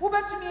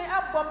 Uber to me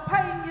up on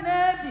pie in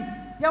Eddie.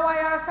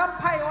 Yawaya some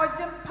pie or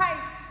gem pie,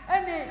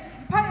 any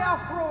pie of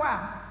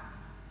Croa.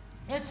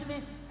 It to me,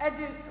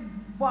 Eddie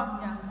Bomb,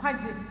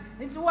 Quadget,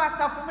 into us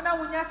of Muna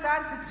Winas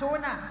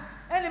Antitona,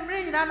 and the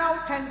Marine are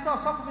now transfer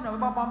softening of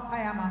Bob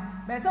Piama.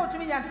 But so to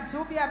me,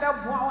 to be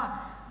about Boa,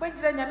 but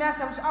then your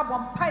master's up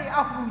on pie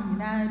out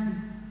in Eddie.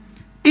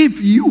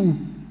 If you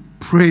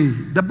pray,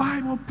 the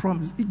Bible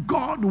promises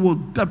God will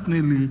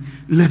definitely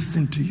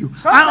listen to you.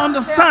 I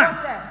understand.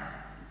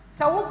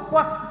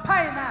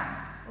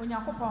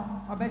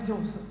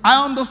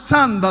 I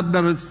understand that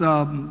there is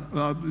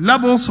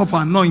levels of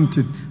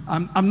anointing.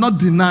 I'm not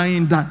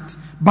denying that.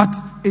 But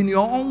in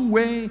your own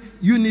way,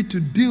 you need to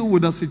deal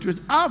with the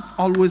situation. I've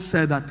always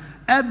said that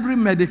every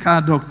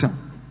medical doctor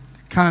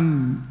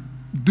can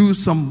do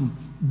some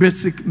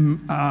basic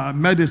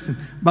medicine.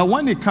 But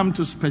when it comes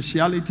to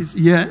specialties,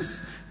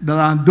 yes, there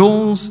are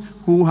those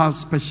who have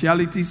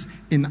specialties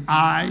in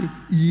eye,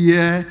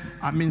 ear,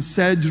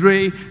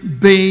 surgery,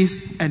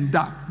 this and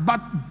that. But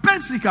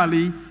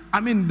basically,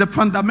 the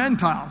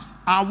fundamentals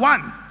are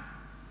one.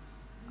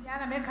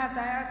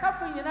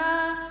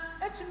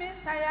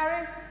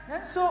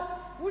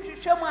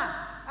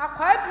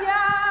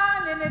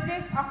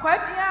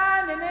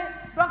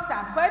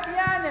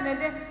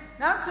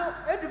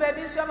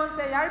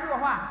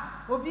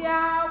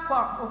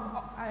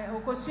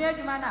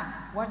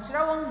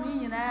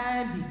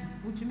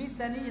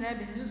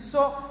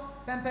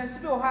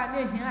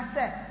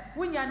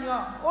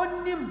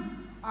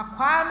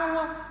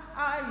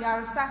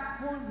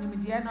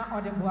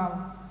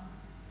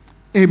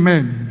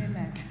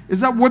 Amen. Is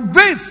that with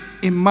this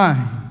in mind,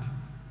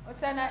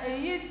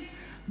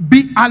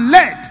 be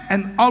alert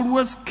and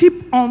always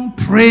keep on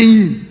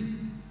praying.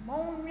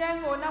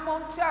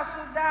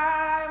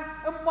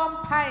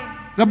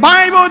 The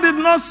Bible did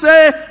not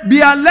say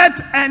be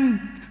alert and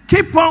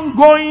keep on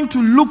going to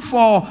look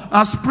for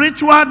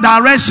spiritual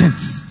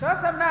directions.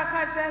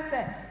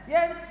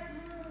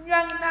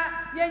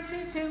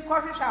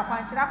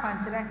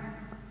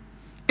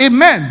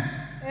 Amen.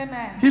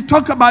 Amen. He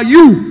talked about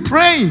you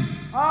praying.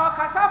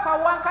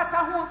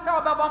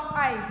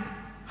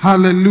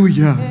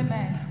 Hallelujah.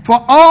 Amen.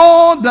 For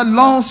all the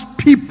lost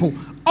people,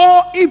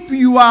 or if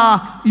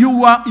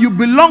you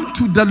belong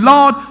to the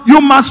Lord, you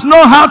must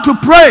know how to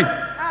pray.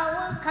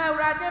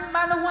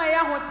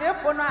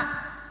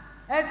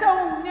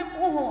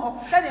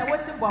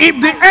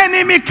 If the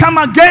enemy come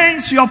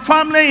against your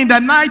family in the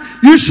night,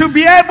 you should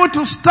be able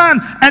to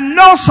stand and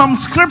know some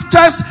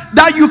scriptures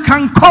that you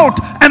can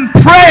quote and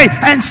pray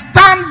and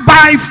stand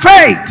by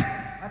faith.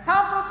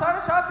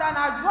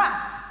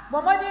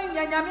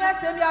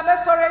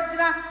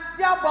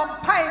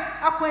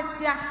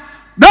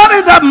 That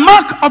is the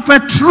mark of a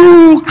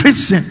true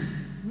Christian.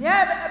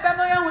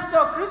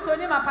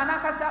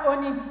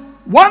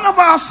 One of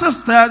our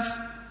sisters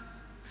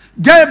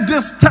gave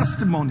this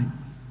testimony.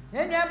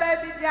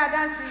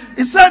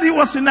 He said he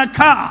was in a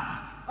car,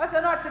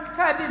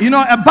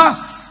 a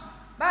bus,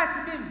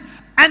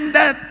 and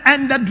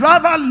the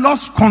driver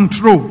lost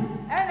control.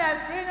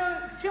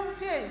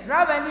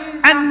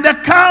 And the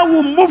car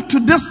will move to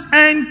this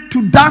end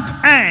to that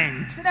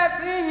end.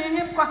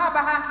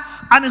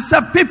 And he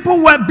said people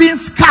were being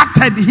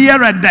scattered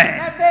here and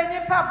there.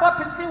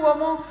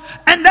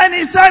 And then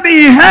he said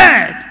he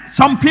heard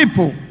some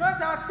people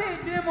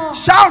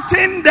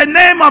shouting the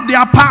name of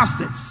the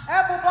apostles.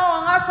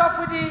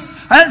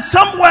 And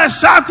some were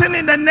shouting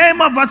in the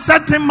name of a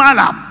certain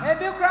Malam.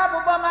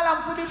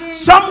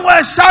 Some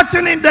were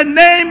shouting in the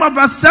name of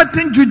a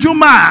certain Juju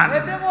man.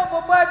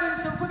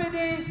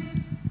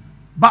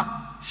 But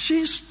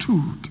she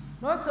stood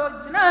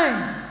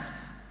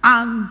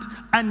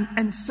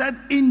and said,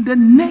 in the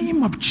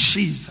name of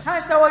Jesus,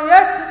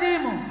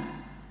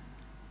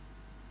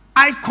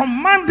 I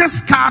command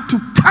this car to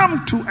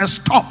come to a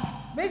stop.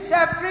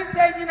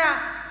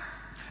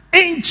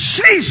 In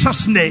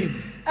Jesus'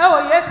 name.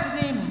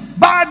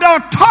 By the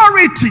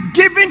authority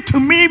given to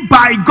me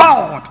by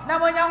God,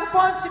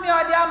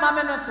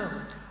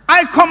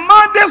 I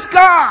command this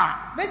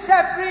car, this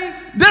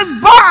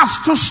bus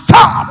to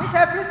stop.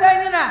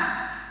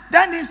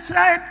 Then he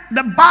said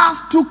the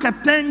bus took a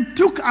turn,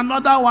 took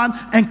another one,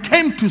 and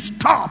came to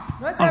stop.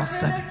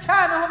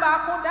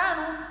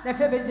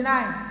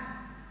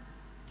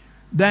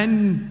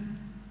 Then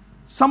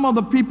some of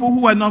the people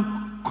who were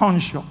not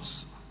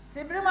conscious,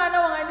 they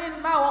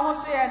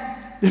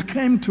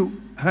came to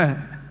her.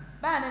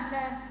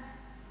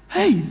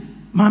 Hey,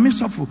 Mami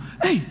Sofu.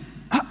 Hey,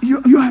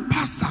 you are a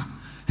pastor.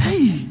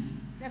 Hey.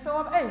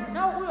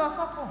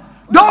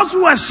 Those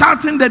who are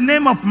shouting the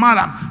name of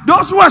Madam,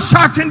 those who are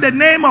shouting the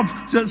name of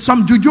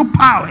some juju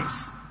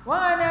powers.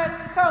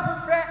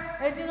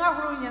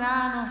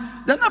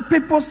 Then the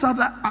people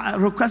started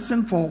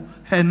requesting for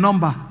her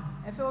number.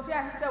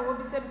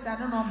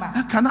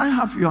 Can I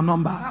have your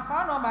number?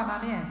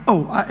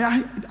 Oh,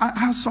 I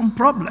have some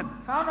problem.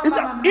 It's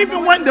that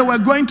even when they were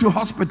going to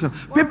hospital,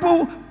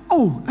 people,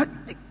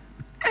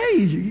 hey,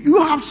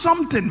 you have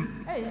something,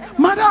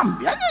 madam.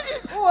 Hey.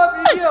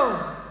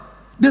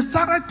 They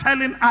started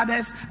telling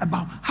others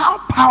about how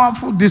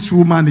powerful this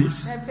woman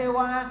is.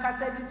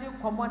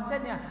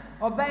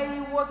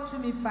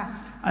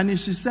 And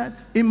she said,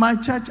 in my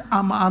church,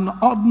 I'm an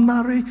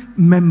ordinary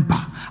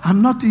member.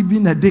 I'm not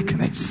even a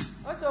deaconess.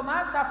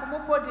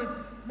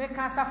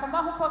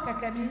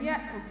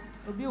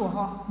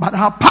 But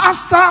her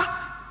pastor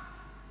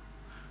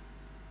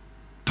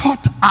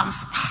taught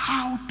us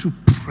how to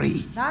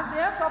pray,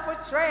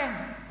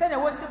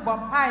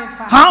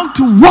 how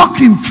to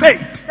walk in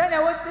faith,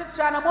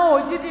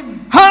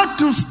 how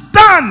to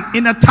stand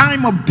in a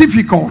time of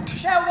difficulty,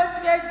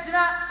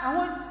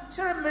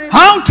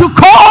 how to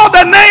call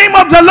the name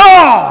of the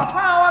Lord.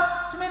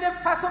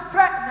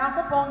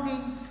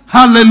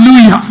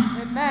 Hallelujah.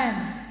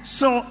 Amen.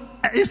 So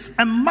it's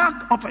a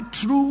mark of a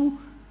true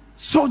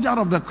soldier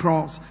of the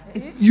cross.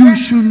 You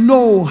should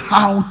know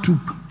how to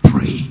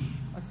pray.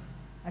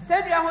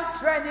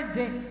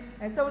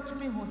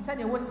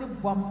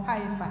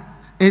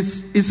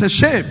 It's a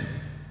shame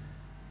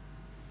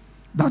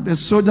that the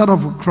soldier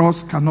of the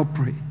cross cannot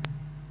pray.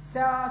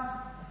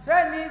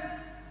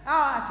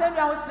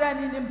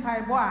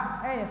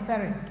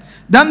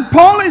 Then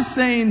Paul is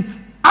saying,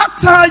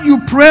 after you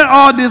pray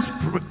all this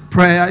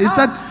prayer, he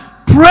said,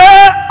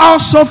 pray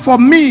also for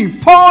me.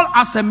 Paul,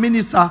 as a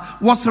minister,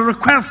 was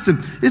requesting.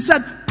 He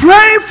said,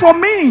 pray for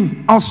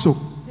me also.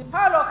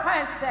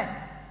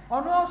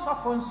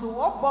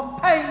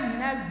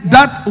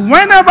 That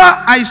whenever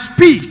I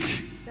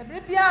speak,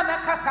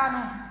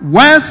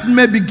 words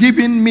may be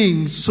given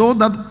me, so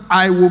that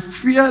I will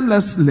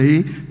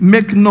fearlessly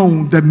make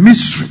known the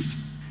mystery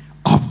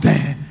of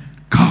the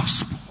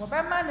gospel.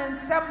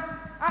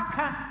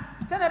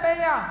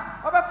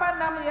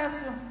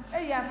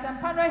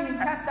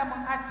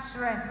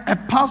 A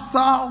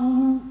pastor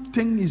who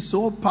thinks he's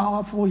so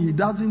powerful, he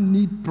doesn't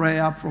need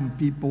prayer from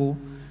people,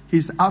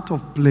 he's out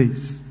of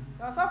place.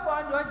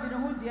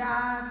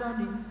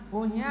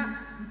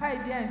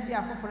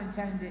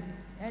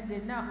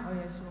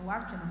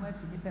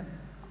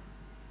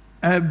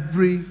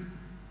 Every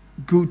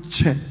good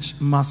church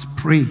must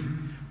pray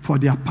for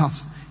their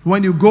pastor.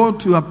 When you go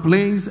to a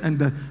place and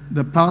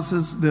the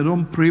pastors, they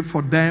don't pray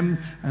for them,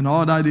 and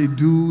all that they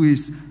do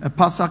is a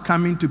pastor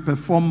coming to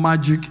perform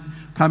magic,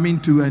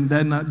 and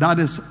then that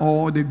is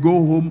all. They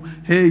go home.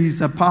 Hey, he's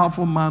a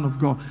powerful man of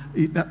God.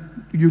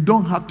 You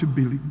don't have to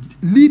believe.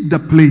 Leave the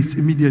place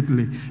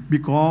immediately,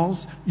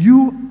 because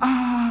you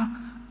are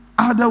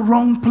at the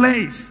wrong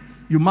place.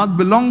 You must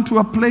belong to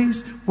a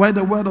place where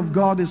the word of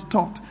God is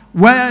taught,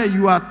 where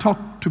you are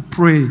taught to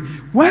pray,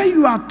 where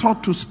you are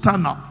taught to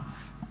stand up.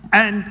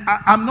 And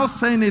I'm not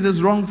saying it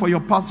is wrong for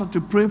your pastor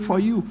to pray for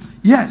you.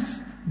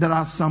 Yes, there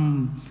are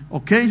some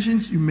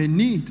occasions you may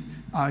need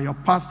your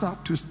pastor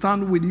to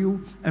stand with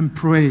you and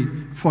pray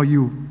for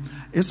you.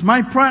 It's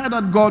my prayer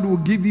that God will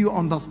give you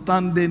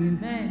understanding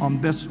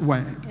on this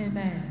word.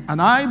 Amen.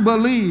 And I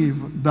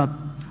believe that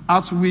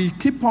as we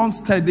keep on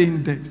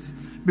studying this,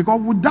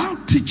 because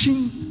without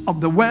teaching of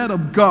the word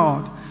of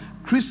God,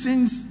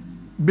 Christians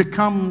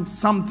become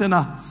something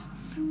else.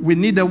 We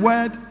need a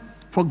word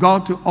for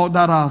God to order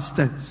our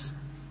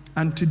steps.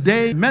 And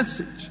today's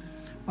message,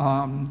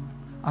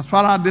 as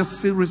far as this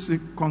series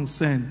is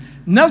concerned,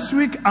 next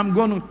week I'm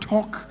going to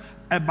talk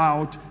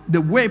about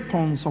the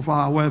weapons of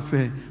our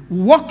warfare.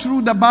 Walk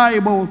through the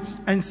Bible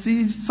and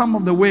see some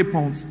of the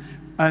weapons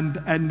and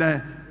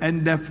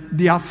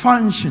their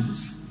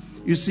functions.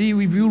 You see,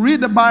 if you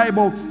read the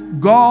Bible,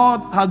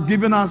 God has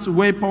given us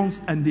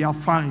weapons and their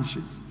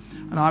functions.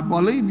 And I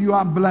believe you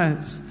are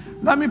blessed.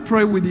 Let me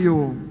pray with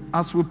you.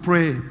 As we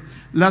pray,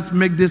 let's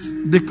make this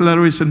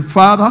declaration.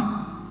 Father,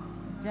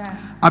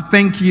 I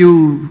thank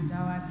you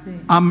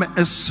I'm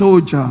a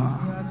soldier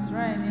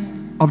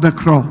of the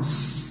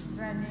cross.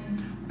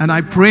 And I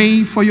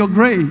pray for your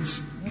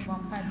grace.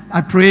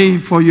 I pray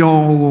for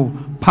your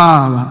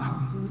power.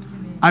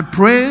 I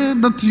pray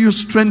that you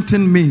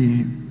strengthen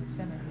me.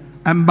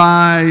 And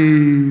by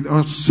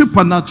a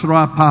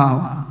supernatural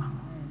power,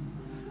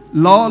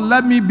 Lord,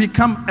 let me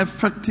become an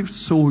effective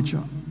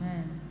soldier.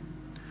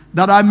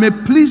 That I may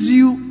please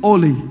you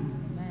only.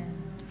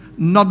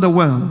 Not the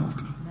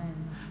world.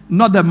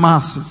 Not the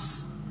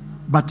masses.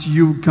 But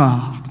you,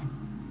 God.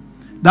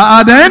 That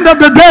at the end of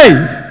the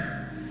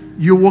day,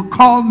 you will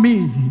call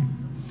me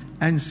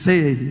and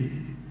say,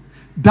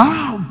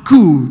 thou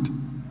good,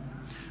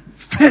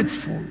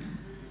 faithful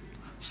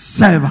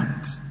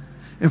servant,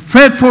 a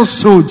faithful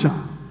soldier,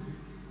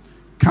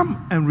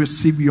 come and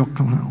receive your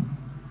crown.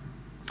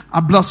 I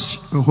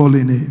bless your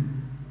holy name.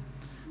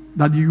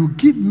 That you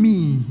give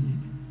me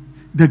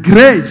the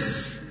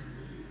grace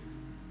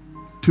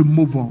to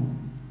move on.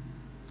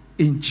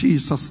 In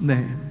Jesus'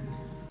 name.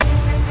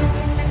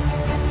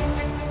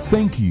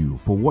 Thank you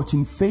for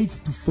watching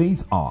Faith to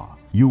Faith Hour.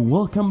 You're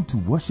welcome to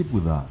worship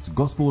with us,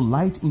 Gospel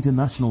Light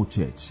International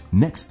Church,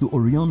 next to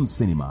Orion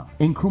Cinema,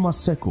 Nkrumah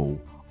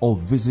Circle, or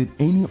visit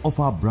any of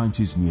our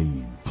branches near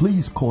you.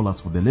 Please call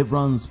us for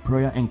deliverance,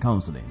 prayer, and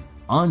counseling.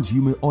 And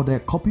you may order a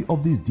copy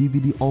of this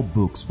DVD or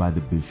books by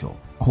the Bishop.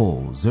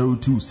 Call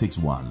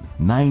 0261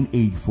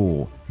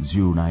 984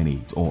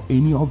 098 or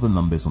any of the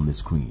numbers on the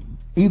screen.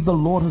 If the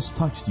Lord has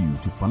touched you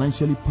to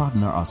financially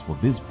partner us for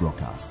this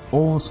broadcast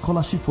or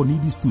scholarship for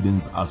needy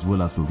students as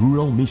well as for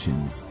rural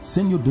missions,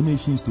 send your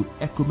donations to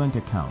EcoBank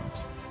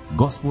account,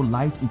 Gospel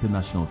Light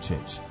International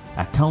Church,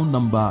 account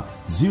number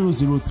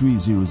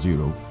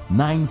 00300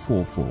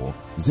 944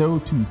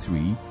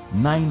 023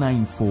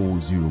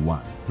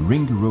 99401,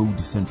 Ring Road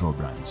Central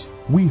Branch.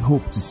 We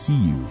hope to see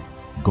you.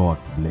 God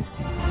bless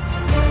you.